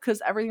help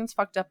because everything's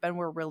fucked up and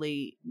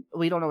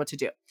we don't know what to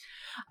do.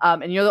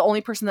 And you're the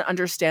only person that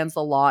understands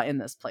the law in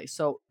this place.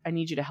 So I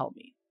need you to help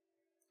me.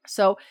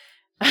 So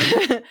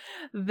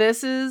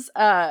this is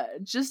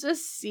just a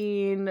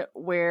scene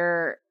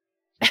where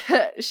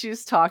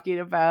she's talking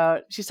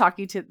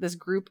to this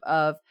group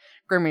of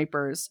Grim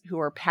Reapers who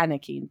are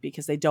panicking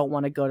because they don't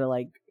want to go to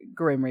like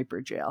Grim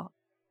Reaper jail.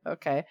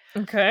 Okay.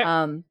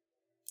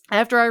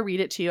 After I read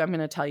it to you, I'm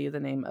going to tell you the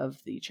name of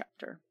the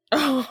chapter.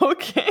 Oh,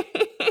 okay.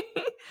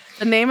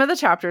 The name of the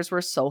chapters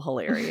were so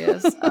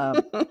hilarious.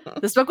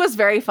 This book was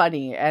very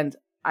funny, and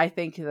I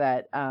think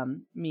that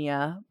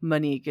Mea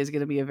Monique is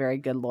going to be a very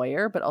good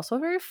lawyer, but also a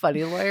very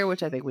funny lawyer,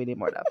 which I think we need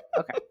more of.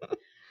 Okay.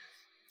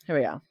 Here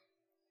we go.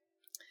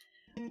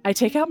 I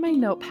take out my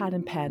notepad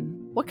and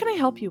pen. What can I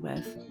help you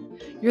with?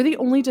 You're the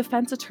only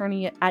defense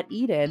attorney at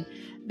Eden.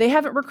 They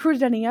haven't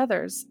recruited any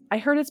others. I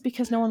heard it's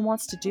because no one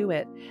wants to do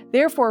it.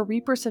 Therefore,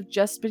 Reapers have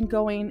just been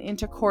going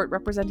into court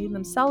representing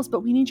themselves,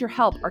 but we need your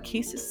help. Our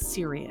case is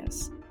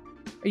serious.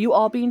 Are you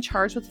all being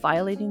charged with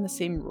violating the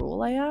same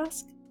rule, I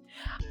ask?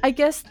 I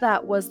guess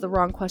that was the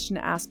wrong question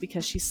to ask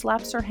because she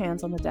slaps her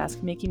hands on the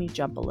desk, making me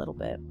jump a little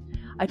bit.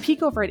 I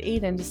peek over at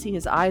Aiden to see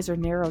his eyes are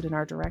narrowed in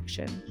our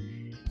direction.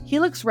 He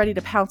looks ready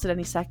to pounce at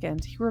any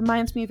second. He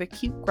reminds me of a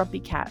cute, grumpy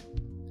cat.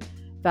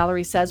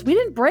 Valerie says, we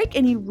didn't break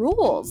any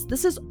rules.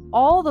 This is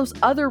all those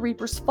other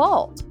Reapers'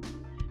 fault.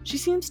 She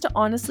seems to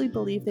honestly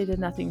believe they did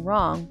nothing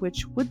wrong,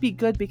 which would be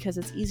good because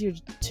it's easier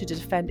to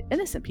defend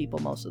innocent people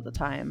most of the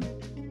time.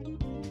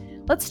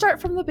 Let's start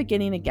from the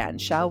beginning again,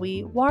 shall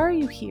we? Why are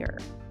you here?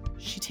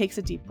 She takes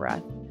a deep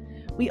breath.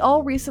 We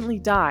all recently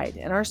died,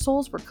 and our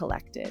souls were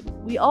collected.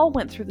 We all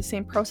went through the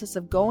same process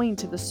of going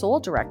to the soul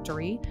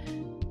directory.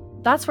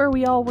 That's where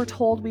we all were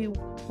told we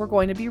were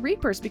going to be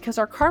Reapers because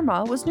our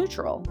karma was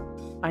neutral.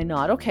 I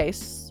nod. Okay,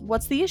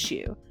 what's the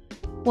issue?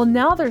 Well,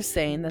 now they're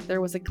saying that there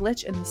was a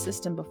glitch in the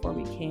system before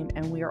we came,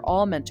 and we are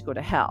all meant to go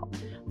to hell.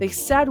 They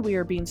said we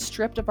are being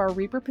stripped of our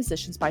Reaper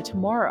positions by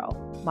tomorrow.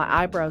 My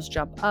eyebrows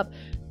jump up.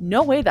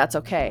 No way that's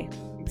okay.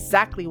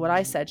 Exactly what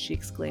I said, she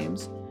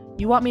exclaims.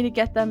 You want me to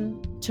get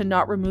them to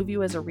not remove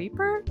you as a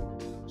Reaper?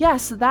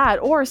 Yes, that,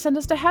 or send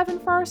us to heaven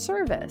for our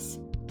service.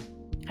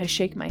 I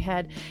shake my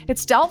head.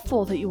 It's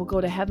doubtful that you will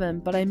go to heaven,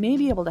 but I may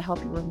be able to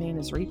help you remain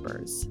as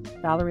Reapers.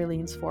 Valerie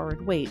leans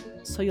forward. Wait,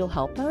 so you'll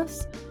help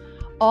us?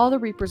 All the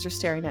Reapers are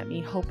staring at me,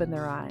 hope in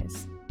their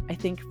eyes. I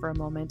think for a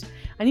moment.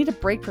 I need a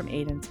break from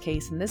Aiden's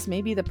case, and this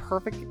may be the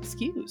perfect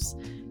excuse.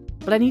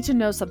 But I need to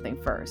know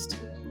something first.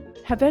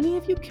 Have any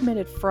of you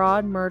committed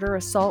fraud, murder,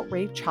 assault,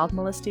 rape, child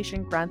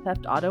molestation, grand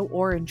theft auto,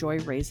 or enjoy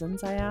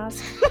raisins, I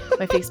ask?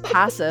 My face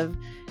passive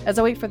as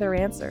I wait for their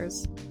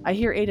answers. I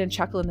hear Aiden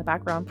chuckle in the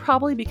background,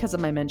 probably because of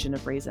my mention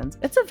of raisins.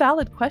 It's a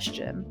valid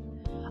question.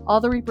 All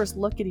the Reapers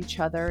look at each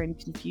other in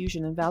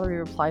confusion, and Valerie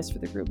replies for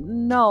the group,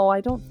 No,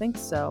 I don't think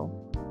so.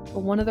 But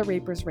one of the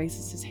Reapers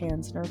raises his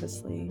hands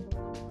nervously.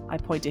 I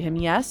point to him.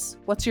 Yes?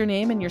 What's your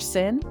name and your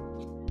sin?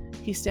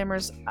 He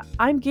stammers,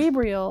 I'm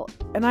Gabriel,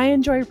 and I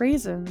enjoy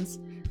raisins.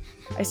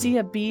 I see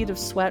a bead of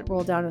sweat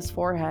roll down his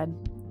forehead.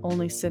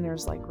 Only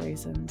sinners like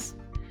raisins.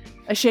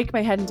 I shake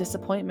my head in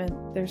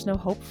disappointment. There's no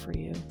hope for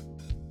you.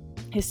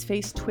 His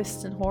face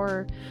twists in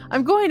horror.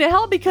 I'm going to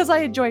hell because I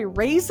enjoy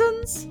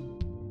raisins?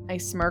 I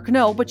smirk.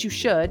 No, but you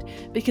should,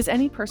 because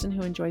any person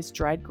who enjoys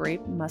dried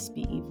grape must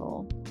be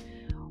evil.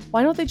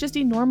 Why don't they just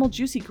eat normal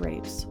juicy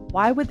grapes?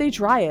 Why would they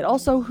dry it?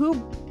 Also,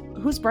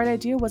 whose bright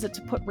idea was it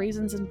to put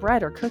raisins in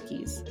bread or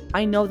cookies?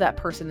 I know that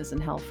person is in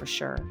hell for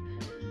sure.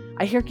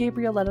 I hear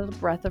Gabriel let out a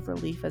breath of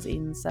relief as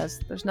Aiden says,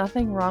 There's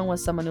nothing wrong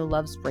with someone who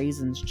loves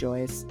raisins,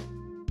 Joyce.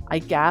 I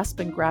gasp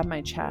and grab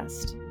my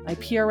chest. I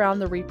peer around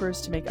the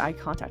Reapers to make eye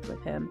contact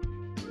with him.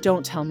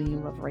 Don't tell me you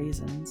love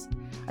raisins.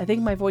 I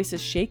think my voice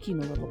is shaking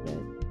a little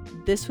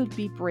bit. This would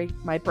be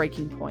my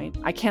breaking point.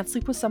 I can't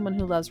sleep with someone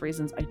who loves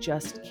raisins. I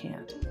just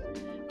can't.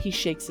 He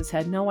shakes his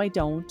head. No, I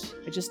don't.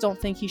 I just don't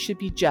think he should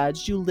be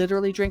judged. You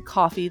literally drink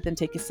coffee, then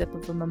take a sip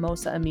of a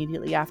mimosa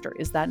immediately after.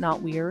 Is that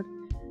not weird?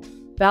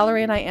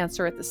 Valerie and I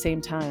answer at the same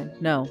time.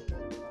 No.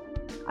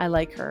 I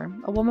like her.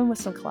 A woman with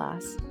some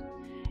class.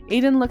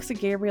 Aiden looks at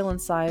Gabriel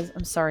and sighs.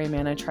 I'm sorry,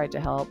 man. I tried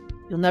to help.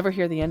 You'll never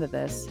hear the end of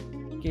this.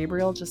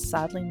 Gabriel just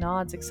sadly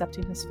nods,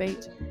 accepting his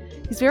fate.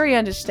 He's very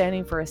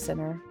understanding for a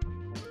sinner.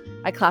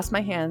 I clasp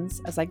my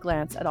hands as I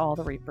glance at all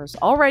the Reapers.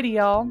 Alrighty,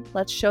 y'all.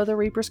 Let's show the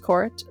Reaper's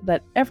court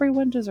that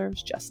everyone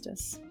deserves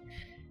justice.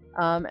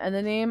 And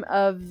the name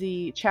of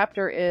the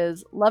chapter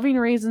is Loving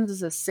Reasons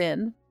is a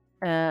Sin.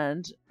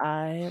 And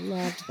I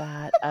loved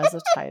that as a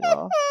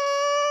title.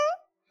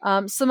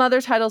 Some other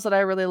titles that I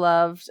really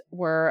loved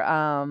were,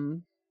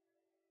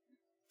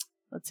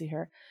 let's see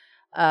here.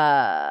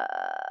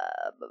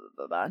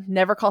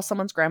 Never Call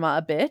Someone's Grandma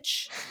a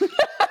Bitch.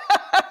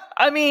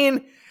 I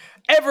mean,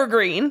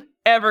 evergreen.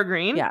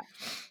 Yeah.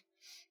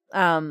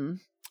 And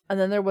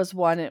then there was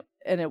one,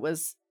 and it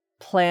was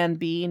Plan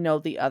B, no,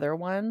 the other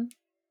one.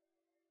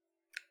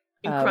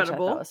 Incredible. Which I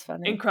thought was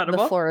funny.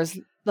 Incredible.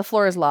 The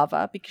floor is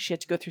lava, because she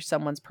had to go through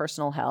someone's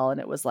personal hell, and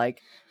it was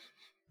like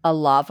a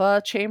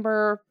lava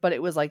chamber, but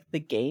it was like the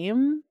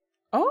game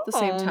at the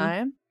same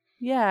time.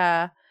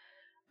 Yeah.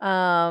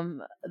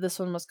 This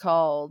one was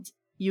called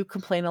You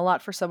Complain a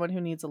Lot for Someone Who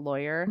Needs a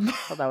Lawyer.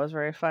 So that was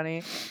very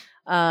funny.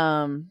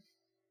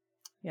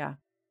 Yeah.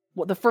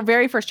 Well, the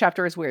very first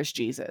chapter is Where's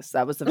Jesus?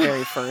 That was the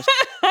very first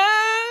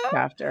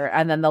chapter.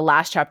 And then the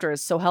last chapter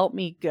is So Help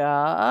Me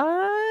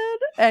God.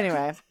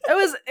 Anyway, it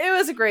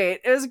was a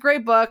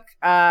great book.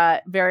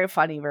 Very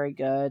funny, very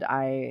good.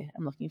 I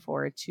am looking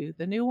forward to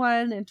the new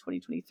one in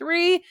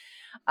 2023.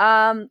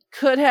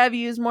 Could have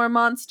used more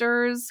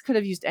monsters, could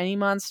have used any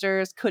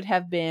monsters, could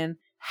have been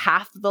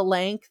half the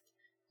length.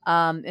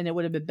 And it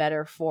would have been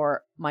better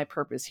for my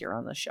purpose here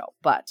on the show.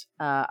 But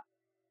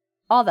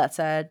all that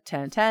said,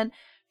 10/10.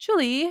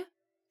 Julie,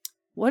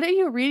 what are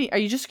you reading? Are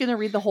you just going to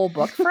read the whole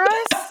book for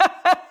us?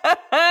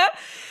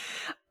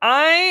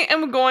 I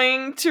am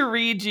going to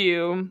read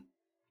you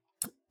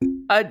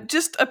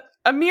just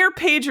a mere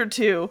page or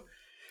two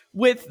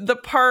with the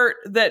part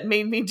that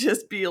made me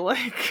just be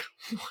like,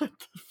 what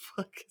the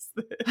fuck is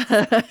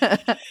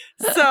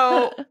this?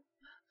 So,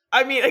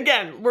 I mean,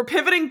 again, we're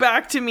pivoting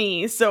back to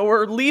me. So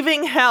we're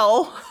leaving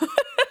hell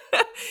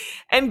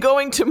and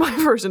going to my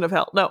version of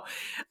hell. No.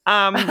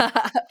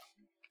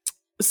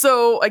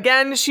 So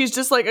again, she's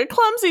just like a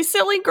clumsy,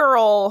 silly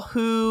girl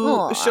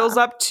who shows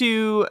up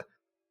to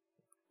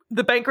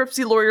the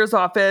bankruptcy lawyer's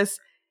office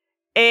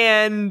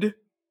and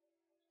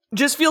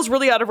just feels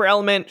really out of her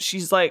element.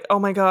 She's like, oh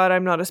my God,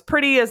 I'm not as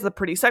pretty as the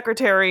pretty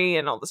secretary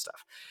and all this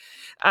stuff.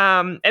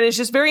 And is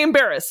just very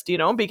embarrassed,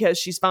 because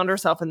she's found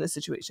herself in this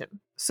situation.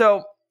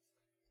 So,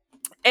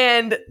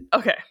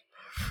 okay.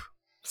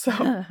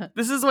 So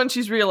this is when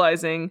she's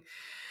realizing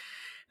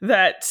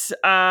that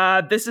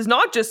this is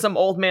not just some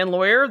old man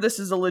lawyer. This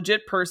is a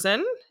legit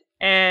person.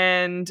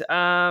 And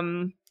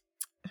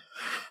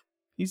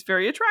he's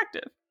very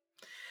attractive.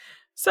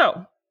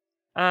 So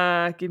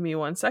give me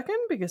 1 second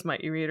because my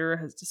e-reader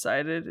has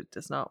decided it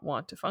does not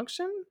want to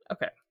function.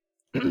 Okay.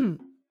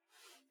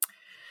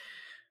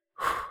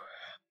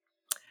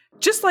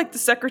 Just like the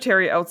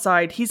secretary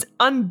outside, he's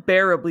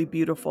unbearably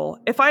beautiful.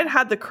 If I had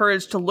had the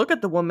courage to look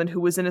at the woman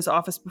who was in his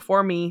office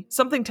before me,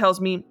 something tells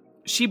me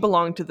she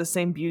belonged to the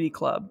same beauty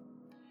club.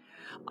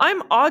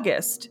 I'm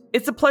August.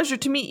 It's a pleasure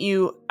to meet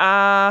you.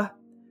 Ashaya.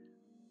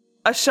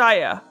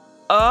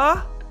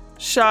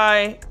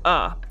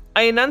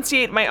 I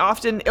enunciate my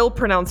often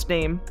ill-pronounced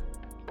name.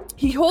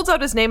 He holds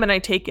out his name and I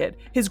take it.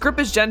 His grip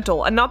is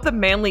gentle and not the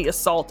manly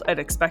assault I'd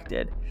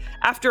expected.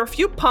 After a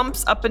few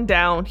pumps up and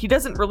down, he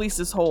doesn't release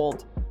his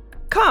hold.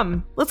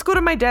 Come, let's go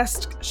to my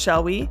desk,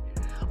 shall we?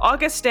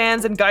 August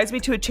stands and guides me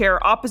to a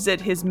chair opposite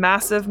his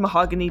massive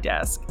mahogany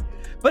desk.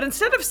 But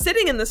instead of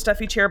sitting in the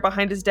stuffy chair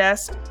behind his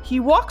desk, he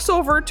walks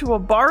over to a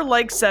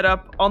bar-like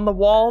setup on the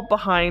wall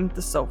behind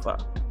the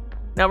sofa.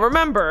 Now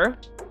remember,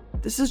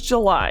 this is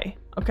July,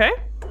 okay?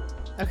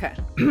 Okay.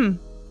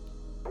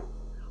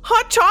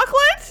 Hot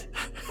chocolate?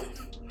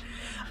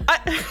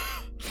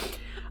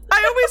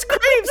 I always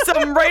crave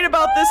some right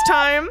about this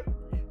time.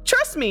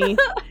 Trust me,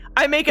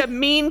 I make a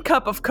mean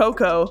cup of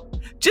cocoa.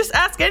 Just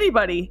ask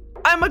anybody.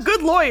 I'm a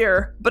good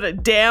lawyer, but a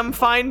damn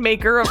fine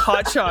maker of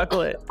hot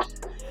chocolate.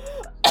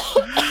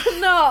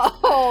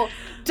 No,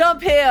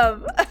 dump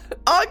him.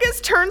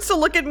 August turns to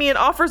look at me and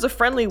offers a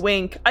friendly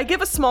wink. I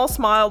give a small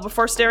smile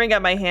before staring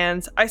at my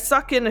hands. I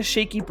suck in a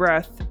shaky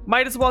breath.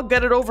 Might as well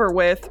get it over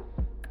with.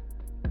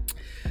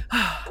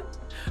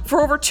 For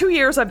over 2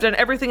 years, I've done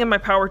everything in my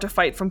power to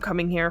fight from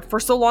coming here. For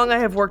so long, I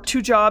have worked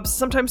 2 jobs,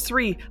 sometimes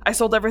 3. I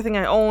sold everything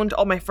I owned,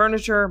 all my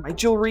furniture, my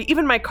jewelry,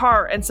 even my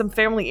car, and some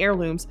family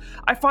heirlooms.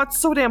 I fought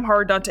so damn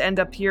hard not to end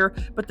up here,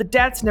 but the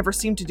debts never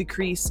seemed to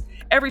decrease.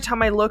 Every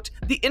time I looked,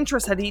 the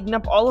interest had eaten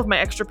up all of my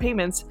extra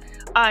payments.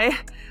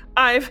 I've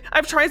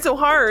tried so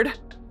hard.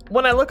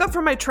 When I look up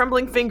from my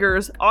trembling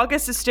fingers,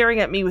 August is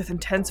staring at me with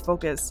intense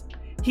focus.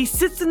 He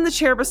sits in the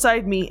chair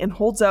beside me and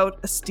holds out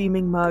a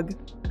steaming mug.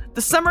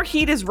 The summer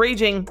heat is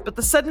raging, but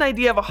the sudden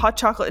idea of a hot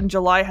chocolate in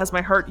July has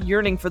my heart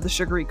yearning for the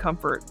sugary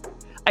comfort.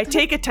 I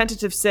take a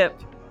tentative sip.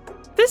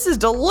 This is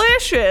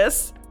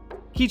delicious!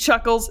 He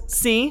chuckles.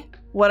 See?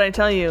 What'd I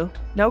tell you?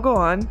 Now go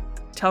on.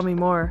 Tell me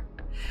more.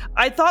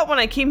 I thought when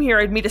I came here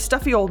I'd meet a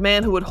stuffy old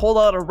man who would hold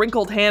out a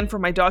wrinkled hand for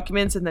my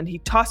documents and then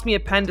he'd toss me a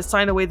pen to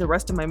sign away the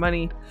rest of my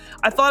money.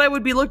 I thought I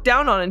would be looked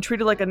down on and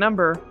treated like a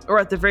number, or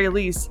at the very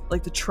least,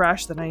 like the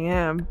trash that I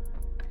am.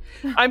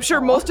 I'm sure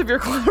most of your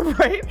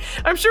right?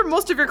 I'm sure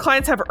most of your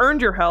clients have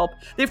earned your help.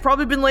 They've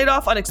probably been laid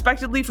off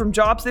unexpectedly from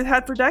jobs they've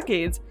had for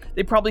decades.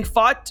 They probably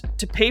fought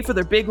to pay for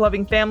their big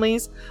loving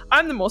families.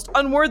 I'm the most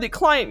unworthy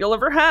client you'll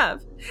ever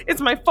have.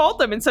 It's my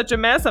fault I'm in such a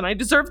mess and I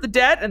deserve the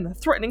debt and the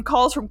threatening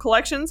calls from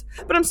collections,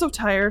 but I'm so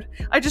tired.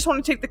 I just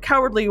want to take the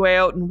cowardly way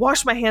out and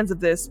wash my hands of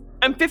this.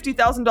 I'm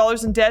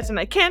 $50,000 in debt and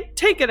I can't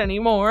take it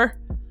anymore.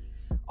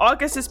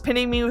 August is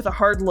pinning me with a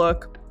hard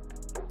look.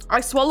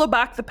 I swallow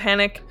back the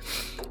panic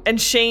and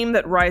shame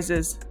that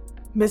rises.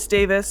 Miss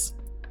Davis,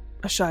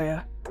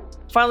 Ashaya,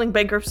 filing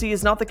bankruptcy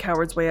is not the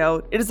coward's way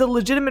out. It is a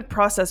legitimate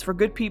process for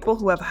good people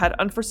who have had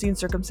unforeseen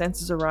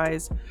circumstances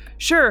arise.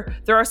 Sure,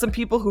 there are some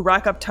people who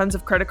rack up tons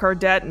of credit card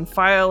debt and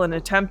file an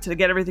attempt to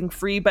get everything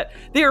free, but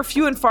they are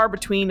few and far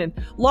between, and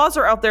laws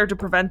are out there to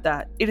prevent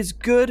that. It is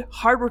good,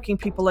 hardworking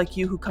people like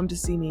you who come to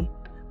see me.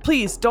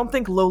 Please don't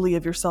think lowly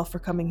of yourself for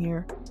coming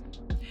here.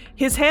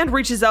 His hand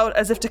reaches out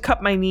as if to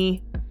cup my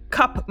knee,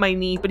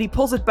 but he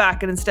pulls it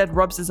back and instead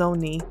rubs his own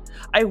knee.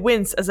 I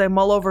wince as I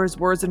mull over his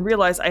words and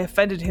realize I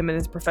offended him in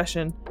his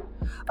profession.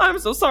 I'm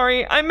so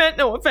sorry. I meant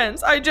no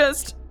offense.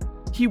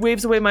 He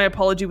waves away my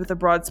apology with a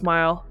broad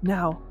smile.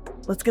 Now,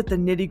 let's get the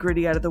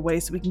nitty-gritty out of the way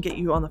so we can get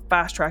you on the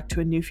fast track to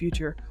a new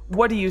future.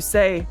 What do you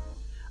say?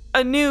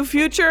 A new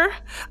future?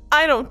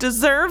 I don't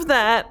deserve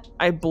that,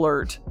 I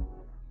blurt.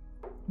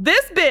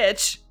 This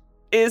bitch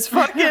is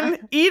fucking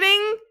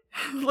eating,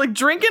 like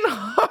drinking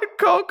hot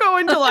cocoa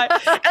in July. And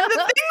the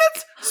thing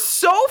that's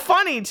so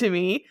funny to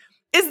me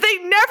is they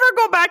never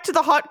go back to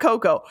the hot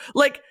cocoa.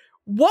 Like,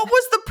 what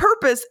was the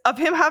purpose of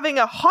him having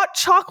a hot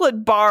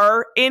chocolate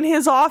bar in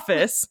his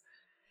office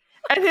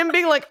and him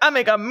being like, I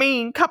make a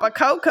mean cup of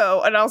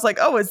cocoa? And I was like,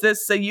 oh, is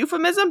this a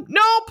euphemism?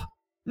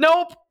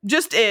 Nope,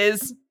 just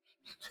is.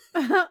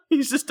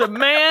 He's just a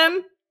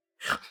man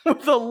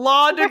with a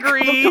law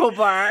degree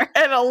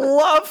and a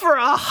love for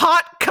a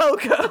hot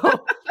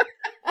cocoa.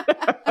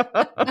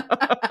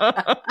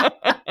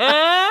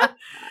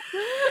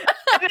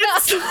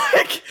 It's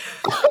like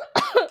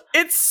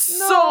it's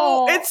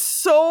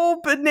so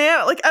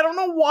banana. Like, I don't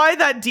know why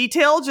that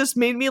detail just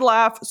made me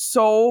laugh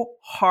so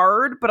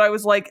hard, but I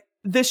was like,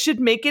 this should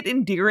make it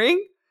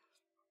endearing,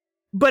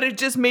 but it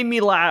just made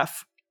me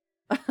laugh.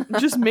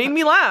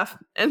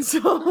 And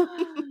so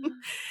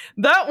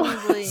that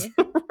was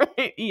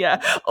right.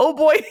 Yeah. Oh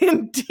boy,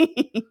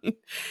 indeed.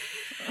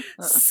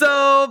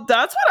 So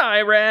that's what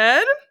I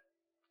read.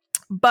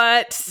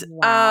 But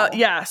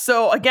yeah,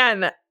 so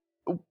again,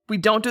 we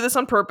don't do this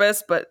on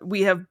purpose, but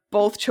we have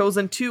both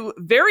chosen two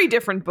very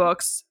different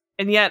books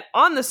and yet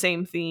on the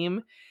same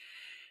theme.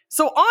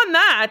 So on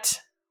that,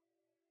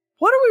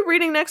 what are we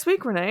reading next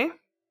week, Renee?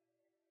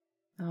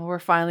 Oh, we're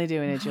finally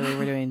doing it, Julie.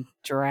 We're doing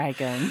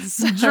dragons.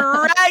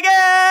 Dragons!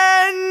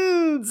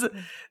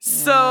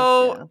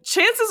 So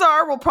chances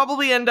are we'll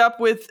probably end up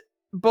with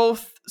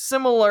both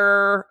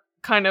similar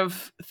kind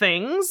of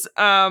things.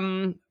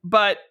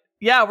 But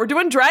yeah, we're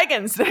doing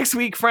dragons next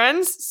week,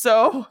 friends.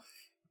 So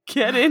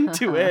get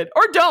into it.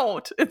 Or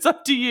don't. It's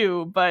up to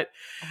you. But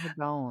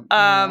don't.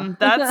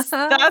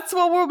 That's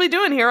what we'll be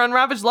doing here on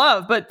Ravaged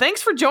Love. But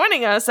thanks for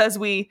joining us as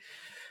we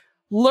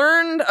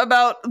learned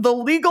about the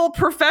legal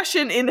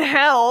profession in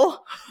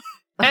hell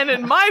and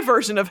in my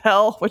version of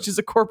hell, which is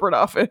a corporate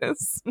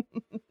office.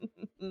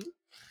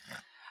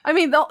 I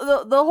mean, the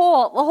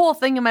whole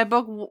thing in my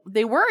book,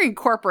 they were in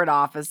corporate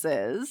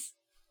offices.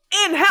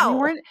 In hell.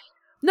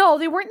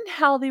 They weren't in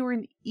hell. They were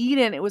in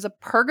Eden. It was a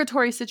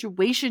purgatory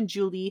situation,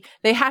 Julie.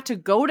 They had to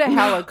go to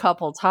hell a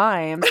couple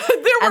times.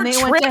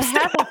 Went to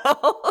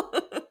hell.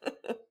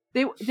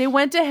 They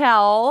went to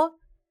hell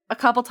a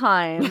couple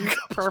times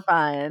for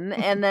fun,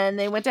 and then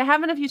they went to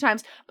heaven a few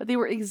times, but they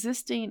were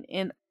existing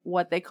in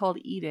what they called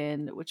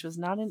Eden, which was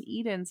not an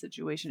Eden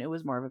situation. It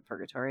was more of a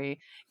purgatory.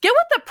 Get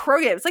with the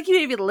program. It's like you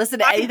didn't even listen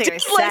to anything I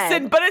said.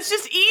 Listen, but it's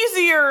just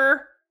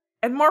easier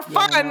and more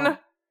fun. Yeah.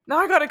 Now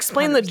I gotta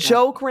explain 100%. The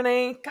joke,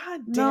 Renee.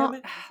 God damn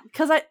it.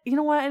 Because you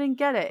know what? I didn't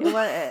get it.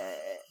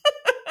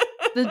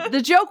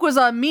 The joke was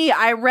on me.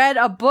 I read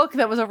a book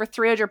that was over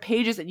 300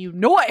 pages, and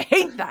I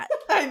hate that.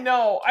 I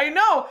know.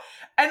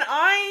 And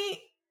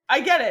I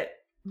get it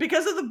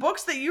because of the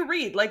books that you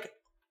read. Like,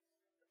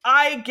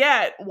 I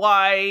get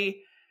why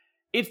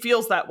it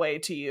feels that way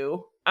to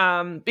you.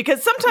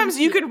 Because sometimes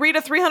you could read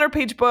a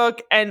 300-page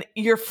book and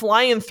you're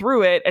flying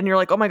through it and you're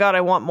like, oh my God,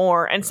 I want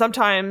more. And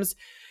sometimes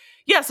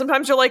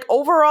you're like,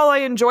 overall, I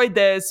enjoyed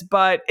this,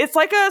 but it's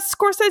like a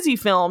Scorsese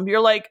film.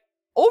 You're like,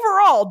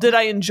 overall, did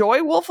I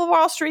enjoy Wolf of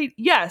Wall Street?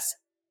 Yes.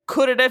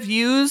 Could it have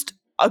used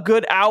a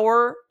good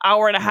hour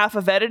and a half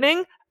of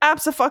editing?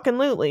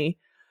 Abso-fucking-lutely.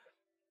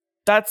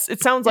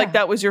 It sounds like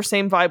that was your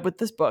same vibe with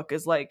this book,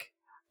 is like,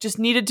 just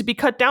needed to be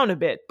cut down a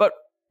bit, but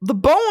the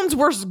bones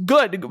were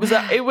good.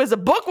 It was a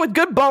book with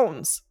good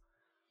bones.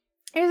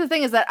 Here's the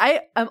thing is that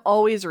I am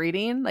always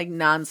reading like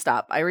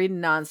nonstop. I read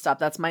nonstop.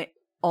 That's my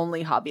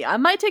only hobby. I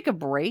might take a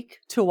break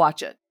to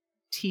watch a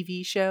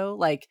TV show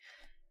like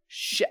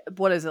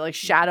what is it, like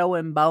Shadow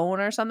and Bone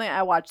or something.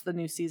 I watched the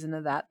new season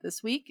of that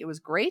this week. It was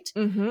great.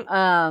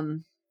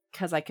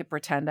 Because I could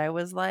pretend I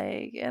was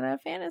like in a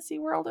fantasy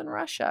world in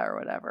Russia or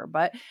whatever.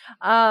 But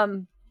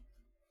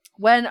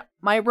when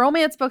my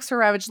romance books for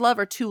Ravaged Love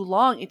are too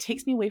long, it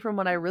takes me away from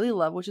what I really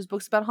love, which is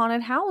books about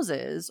haunted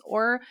houses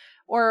or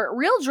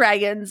real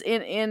dragons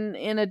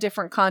in a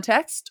different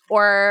context,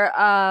 or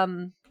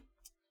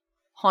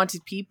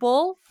haunted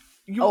people.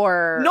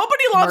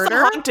 Nobody loves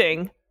the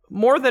haunting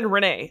more than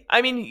Renee.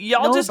 I mean,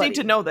 y'all just need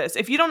to know this.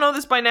 If you don't know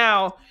this by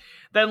now,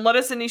 then let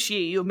us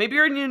initiate you. Maybe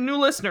you're a new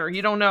listener.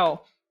 You don't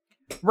know.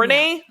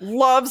 Renee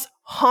loves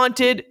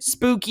haunted,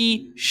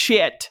 spooky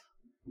shit.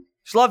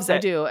 She loves it. I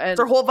do. And it's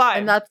her whole vibe.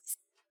 And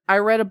I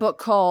read a book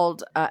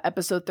called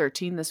Episode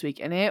 13 this week,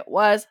 and it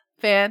was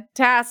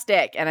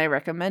fantastic. And I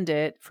recommend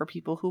it for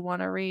people who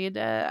want to read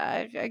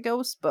a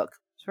ghost book.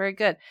 It's very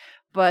good.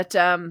 But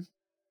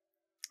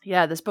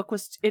yeah, this book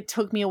it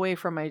took me away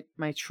from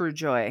my true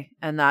joy.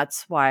 And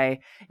that's why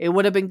it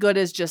would have been good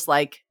as just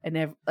like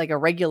a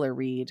regular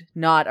read,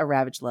 not a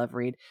Ravaged Love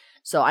read.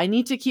 So I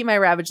need to keep my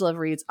Ravaged Love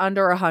reads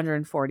under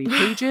 140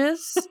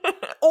 pages.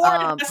 Or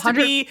it has to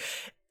be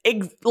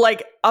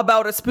like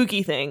about a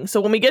spooky thing.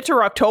 So when we get to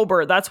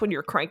October, that's when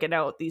you're cranking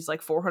out these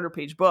like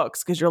 400-page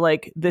books, because you're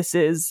like, this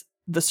is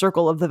the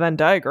circle of the Venn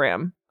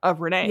diagram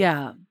of Renee.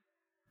 Yeah.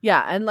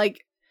 Yeah. And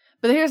like,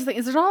 but here's the thing,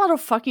 is there's not a lot of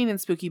fucking in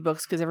spooky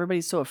books because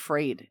everybody's so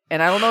afraid.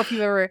 And I don't know if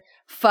you've ever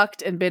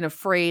fucked and been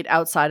afraid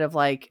outside of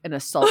like an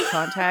assault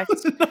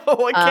context.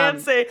 No, I can't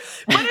say.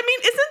 But I mean,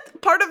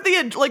 isn't part of the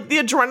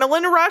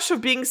adrenaline rush of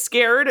being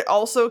scared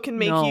also can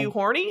make you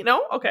horny?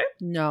 No? Okay.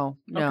 No,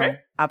 okay.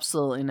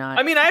 Absolutely not.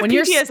 I mean, I have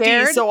PTSD,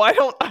 scared, so I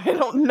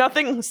don't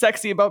nothing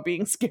sexy about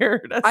being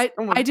scared. I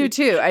do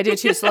too.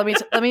 So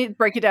let me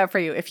break it down for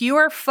you. If you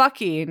are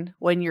fucking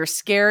when you're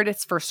scared,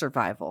 it's for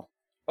survival.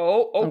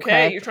 Oh,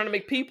 okay. You're trying to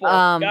make people.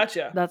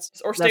 Gotcha.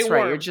 Or stay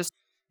warm. Right. You're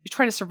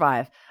trying to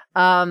survive.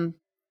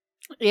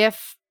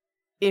 If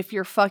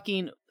you're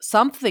fucking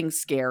something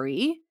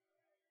scary,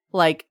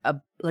 like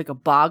a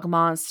bog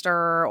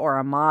monster or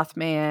a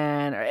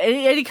Mothman or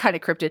any kind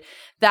of cryptid,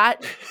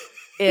 that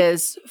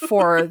is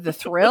for the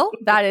thrill.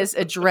 That is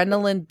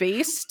adrenaline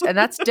based, and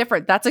that's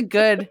different. That's a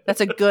good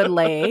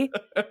lay.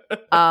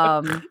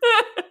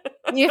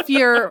 If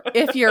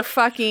you're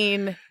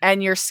fucking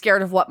and you're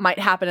scared of what might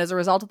happen as a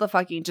result of the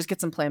fucking, just get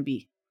some plan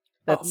B.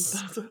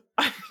 That's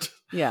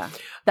yeah.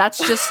 That's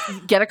just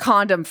get a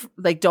condom.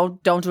 Like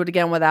don't do it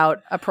again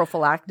without a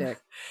prophylactic.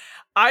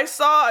 I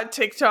saw a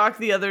TikTok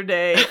the other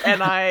day,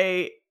 and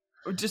I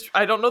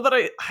don't know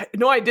that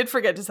I did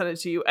forget to send it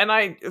to you, and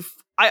I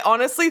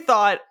honestly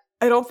thought,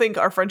 I don't think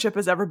our friendship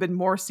has ever been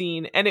more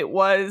seen, and it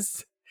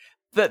was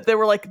that they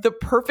were like, the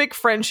perfect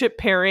friendship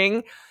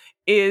pairing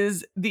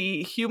is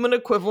the human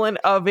equivalent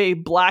of a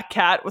black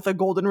cat with a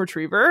golden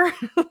retriever.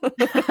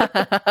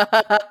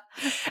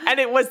 And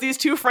it was these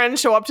two friends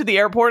show up to the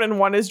airport, and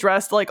one is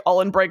dressed like all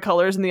in bright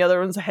colors and the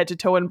other one's head to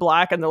toe in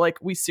black, and they're like,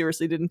 we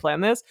seriously didn't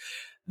plan this.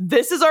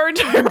 This is our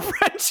entire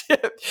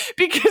friendship,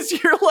 because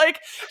you're like,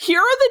 here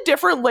are the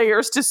different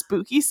layers to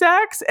spooky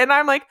sex, and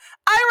I'm like,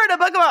 I read a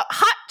book about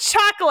hot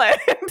chocolate.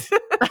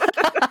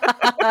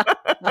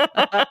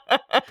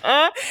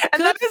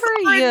 And good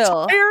for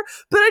you.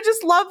 But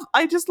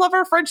I just love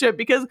our friendship,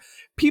 because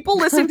people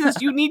listening to this,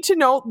 you need to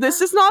know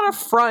this is not a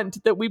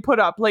front that we put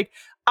up. Like,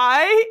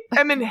 I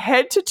am in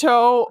head to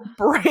toe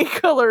bright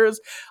colors.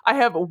 I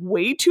have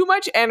way too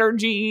much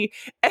energy.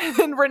 And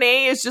then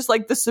Renee is just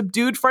like the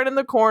subdued friend in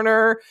the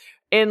corner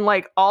in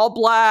like all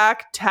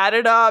black,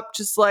 tatted up,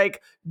 just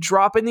like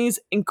dropping these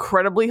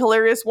incredibly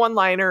hilarious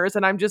one-liners.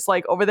 And I'm just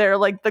like over there,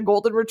 like the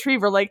golden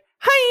retriever, like,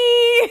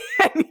 hi.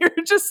 And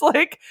you're just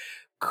like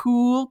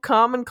cool,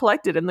 calm, and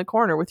collected in the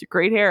corner with your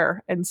great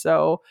hair. And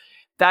so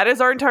that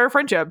is our entire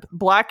friendship.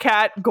 Black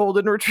cat,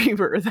 golden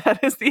retriever. That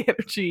is the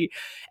energy.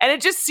 And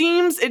it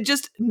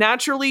just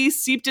naturally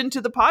seeped into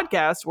the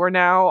podcast, where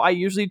now I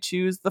usually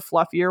choose the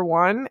fluffier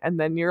one. And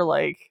then you're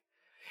like,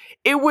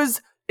 it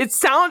always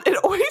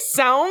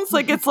sounds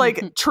like it's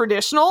like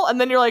traditional.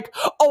 And then you're like,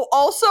 oh,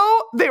 also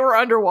they were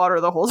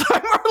underwater the whole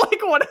time, or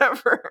like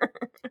whatever.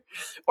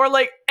 Or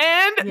like,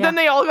 and then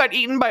they all got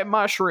eaten by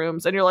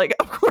mushrooms. And you're like,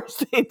 of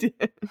course they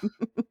did.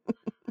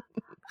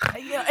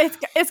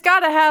 It's got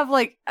to have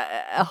like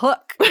a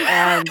hook,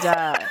 and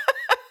sometimes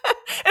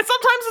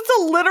it's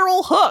a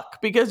literal hook,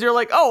 because you're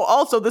like, oh,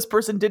 also this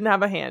person didn't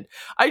have a hand.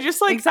 I just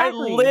like,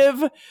 exactly. I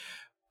live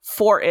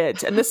for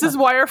it, and this is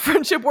why our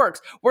friendship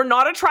works. We're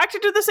not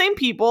attracted to the same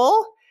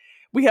people.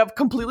 We have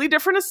completely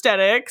different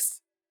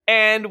aesthetics,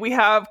 and we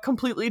have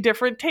completely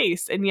different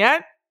tastes, and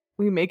yet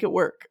we make it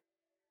work.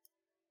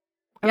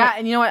 Yeah,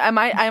 and you know what?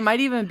 I might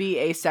even be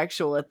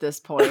asexual at this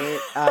point.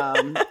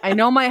 I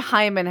know my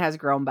hymen has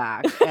grown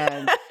back,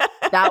 and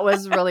that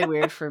was really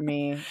weird for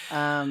me.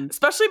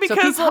 Especially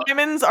because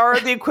hymens are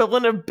the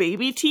equivalent of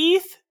baby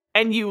teeth,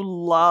 and you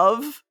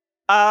love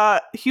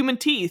human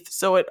teeth.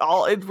 So it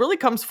really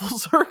comes full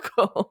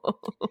circle.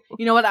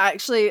 You know what?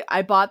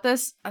 I bought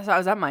this. So I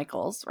was at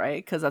Michael's,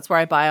 right? Because that's where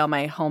I buy all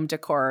my home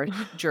decor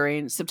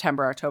during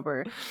September,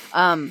 October.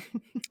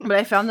 But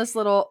I found this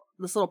little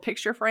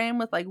picture frame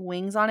with like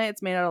wings on it.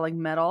 It's made out of like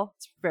metal.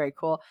 It's very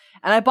cool.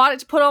 And I bought it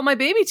to put all my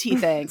baby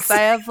teeth in because I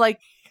have like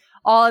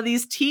all of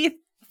these teeth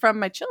from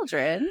my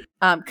children.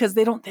 Because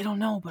they don't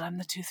know, but I'm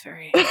the tooth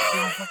fairy. They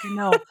don't fucking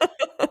know.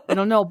 They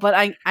don't know. But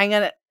I'm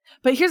gonna.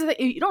 But here's the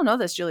thing. You don't know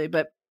this, Julie,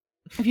 but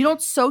if you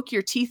don't soak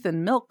your teeth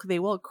in milk, they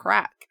will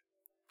crack.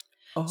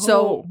 Oh.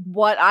 So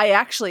what I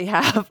actually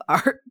have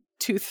are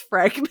tooth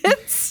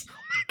fragments. Oh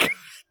my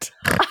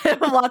God. I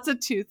have lots of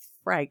tooth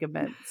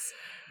fragments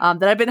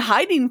that I've been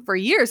hiding for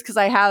years because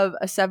I have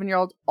a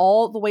 7-year-old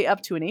all the way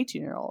up to an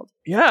 18-year-old.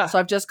 Yeah. So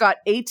I've just got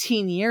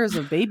 18 years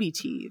of baby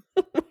teeth.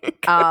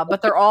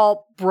 But they're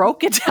all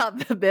broken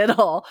down the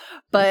middle.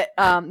 But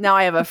now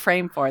I have a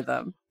frame for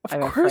them.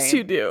 Of course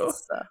you do.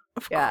 So,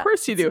 of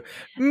course you do.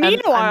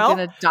 Meanwhile, I'm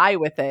going to die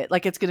with it.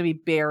 Like it's going to be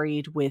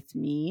buried with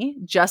me.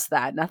 Just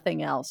that.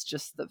 Nothing else.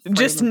 Just the frame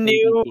just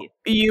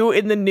you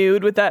in the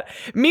nude with that.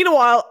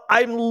 Meanwhile,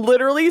 I'm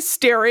literally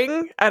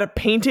staring at a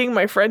painting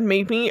my friend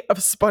made me of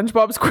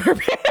SpongeBob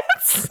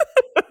SquarePants.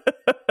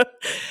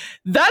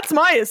 That's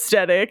my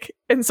aesthetic.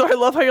 And so I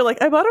love how you're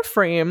like, I bought a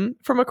frame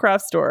from a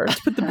craft store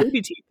to put the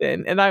baby teeth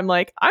in. And I'm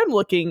like, I'm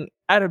looking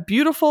at a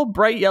beautiful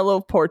bright yellow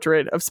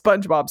portrait of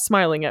SpongeBob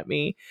smiling at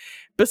me,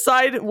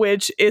 beside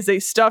which is a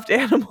stuffed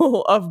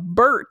animal of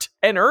Bert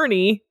and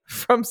Ernie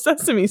from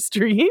Sesame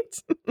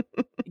Street.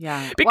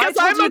 Yeah. Because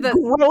I'm a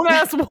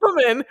grown-ass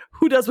woman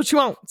who does what she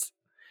wants,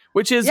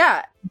 which is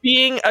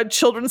being a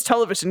children's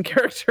television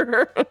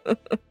character.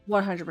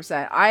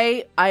 100%.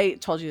 I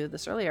told you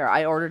this earlier.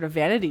 I ordered a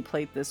vanity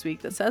plate this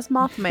week that says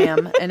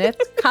Mothman, and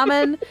it's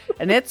coming,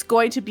 and it's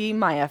going to be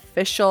my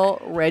official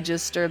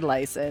registered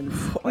license.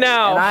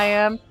 Now, and I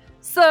am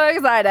so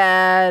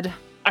excited.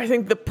 I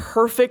think the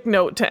perfect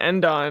note to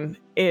end on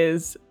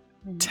is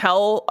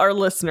tell our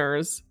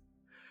listeners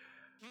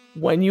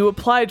when you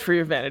applied for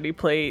your vanity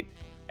plate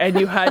and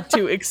you had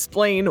to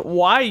explain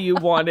why you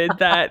wanted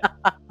that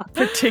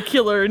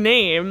particular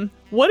name.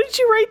 What did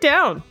you write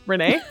down,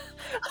 Renee?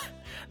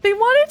 They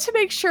wanted to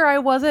make sure I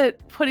wasn't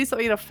putting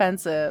something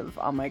offensive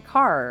on my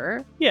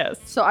car. Yes.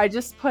 So I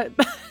just put...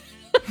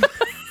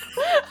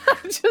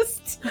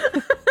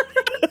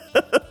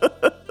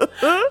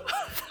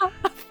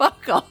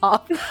 Fuck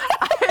off.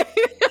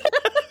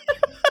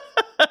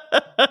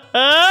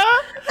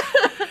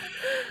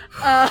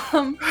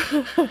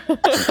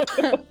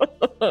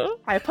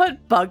 I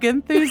put bug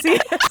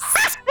enthusiast.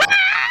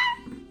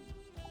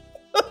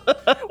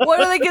 What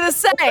are they gonna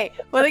say?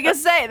 What are they gonna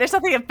say? There's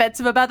nothing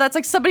offensive about that. It's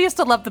like somebody has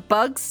to love the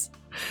bugs.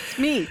 It's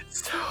me.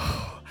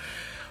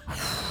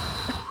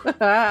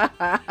 Fuck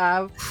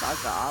off.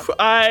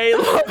 I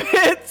love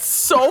it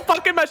so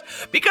fucking much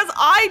because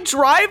I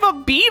drive a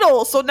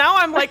Beetle. So now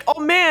I'm like, oh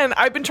man,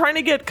 I've been trying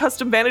to get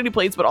custom vanity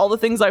plates, but all the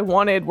things I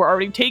wanted were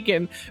already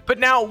taken. But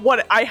now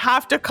what? I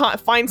have to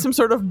find some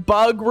sort of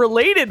bug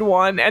related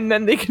one, and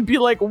then they can be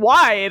like,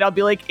 why? And I'll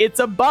be like, it's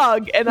a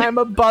bug, and I'm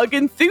a bug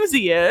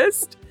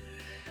enthusiast.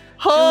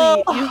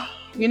 Julie,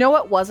 you know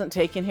what wasn't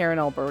taken here in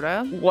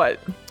Alberta? What?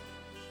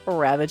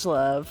 Ravage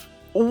Love.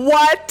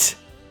 What?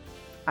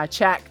 I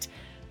checked.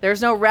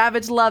 There's no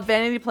Ravage Love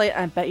vanity plate.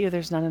 I bet you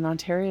there's none in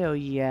Ontario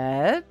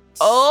yet.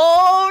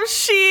 Oh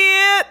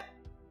shit!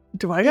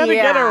 Do I gotta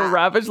get a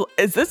Ravage?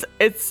 Is it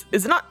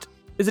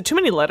too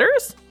many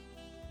letters?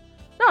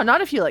 No, not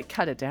if you like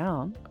cut it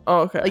down. Oh,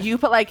 okay. Like you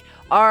put like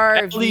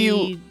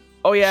RV.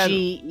 Oh yeah.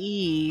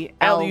 GE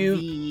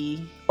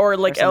LV or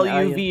like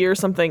LUV or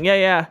something.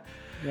 Yeah.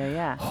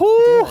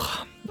 Whew.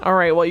 All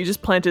right. Well, you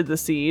just planted the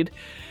seed.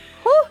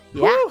 Whew.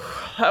 Yeah. Whew.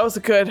 That was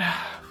a good.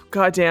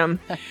 Goddamn.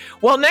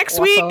 Well, next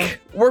week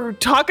we're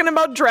talking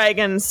about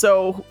dragons,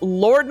 so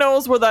Lord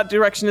knows where that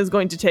direction is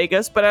going to take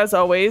us. But as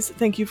always,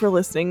 thank you for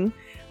listening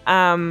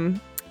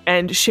and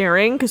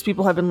sharing, because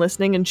people have been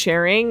listening and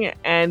sharing,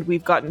 and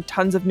we've gotten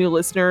tons of new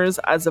listeners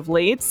as of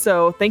late.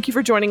 So thank you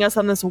for joining us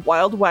on this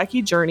wild,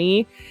 wacky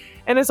journey.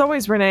 And as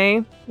always,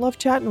 Renee, love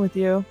chatting with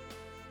you.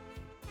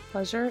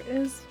 Pleasure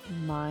is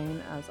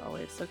mine, as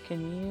always. So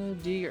can you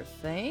do your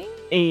thing?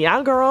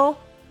 Yeah, girl.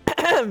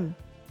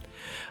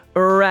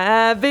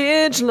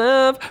 Ravage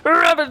love,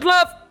 ravage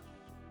love.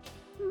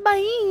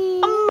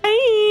 Bye.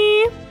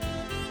 Bye.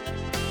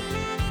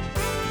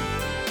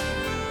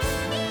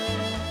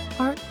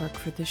 Artwork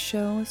for the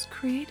show is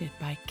created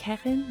by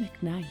Kevin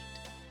McKnight.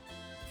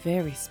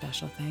 Very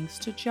special thanks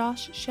to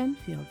Josh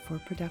Shenfield for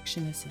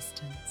production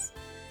assistance.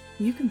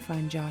 You can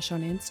find Josh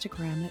on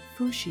Instagram at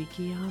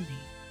Fushigiyami.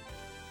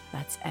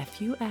 That's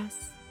FUSHIGIYAMI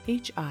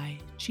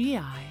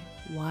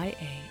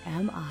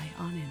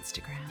on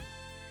Instagram.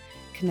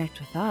 Connect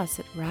with us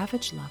at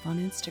Ravage Love on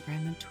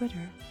Instagram and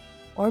Twitter,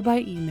 or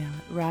by email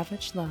at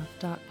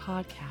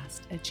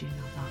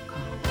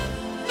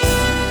ravagelove.podcast@gmail.com.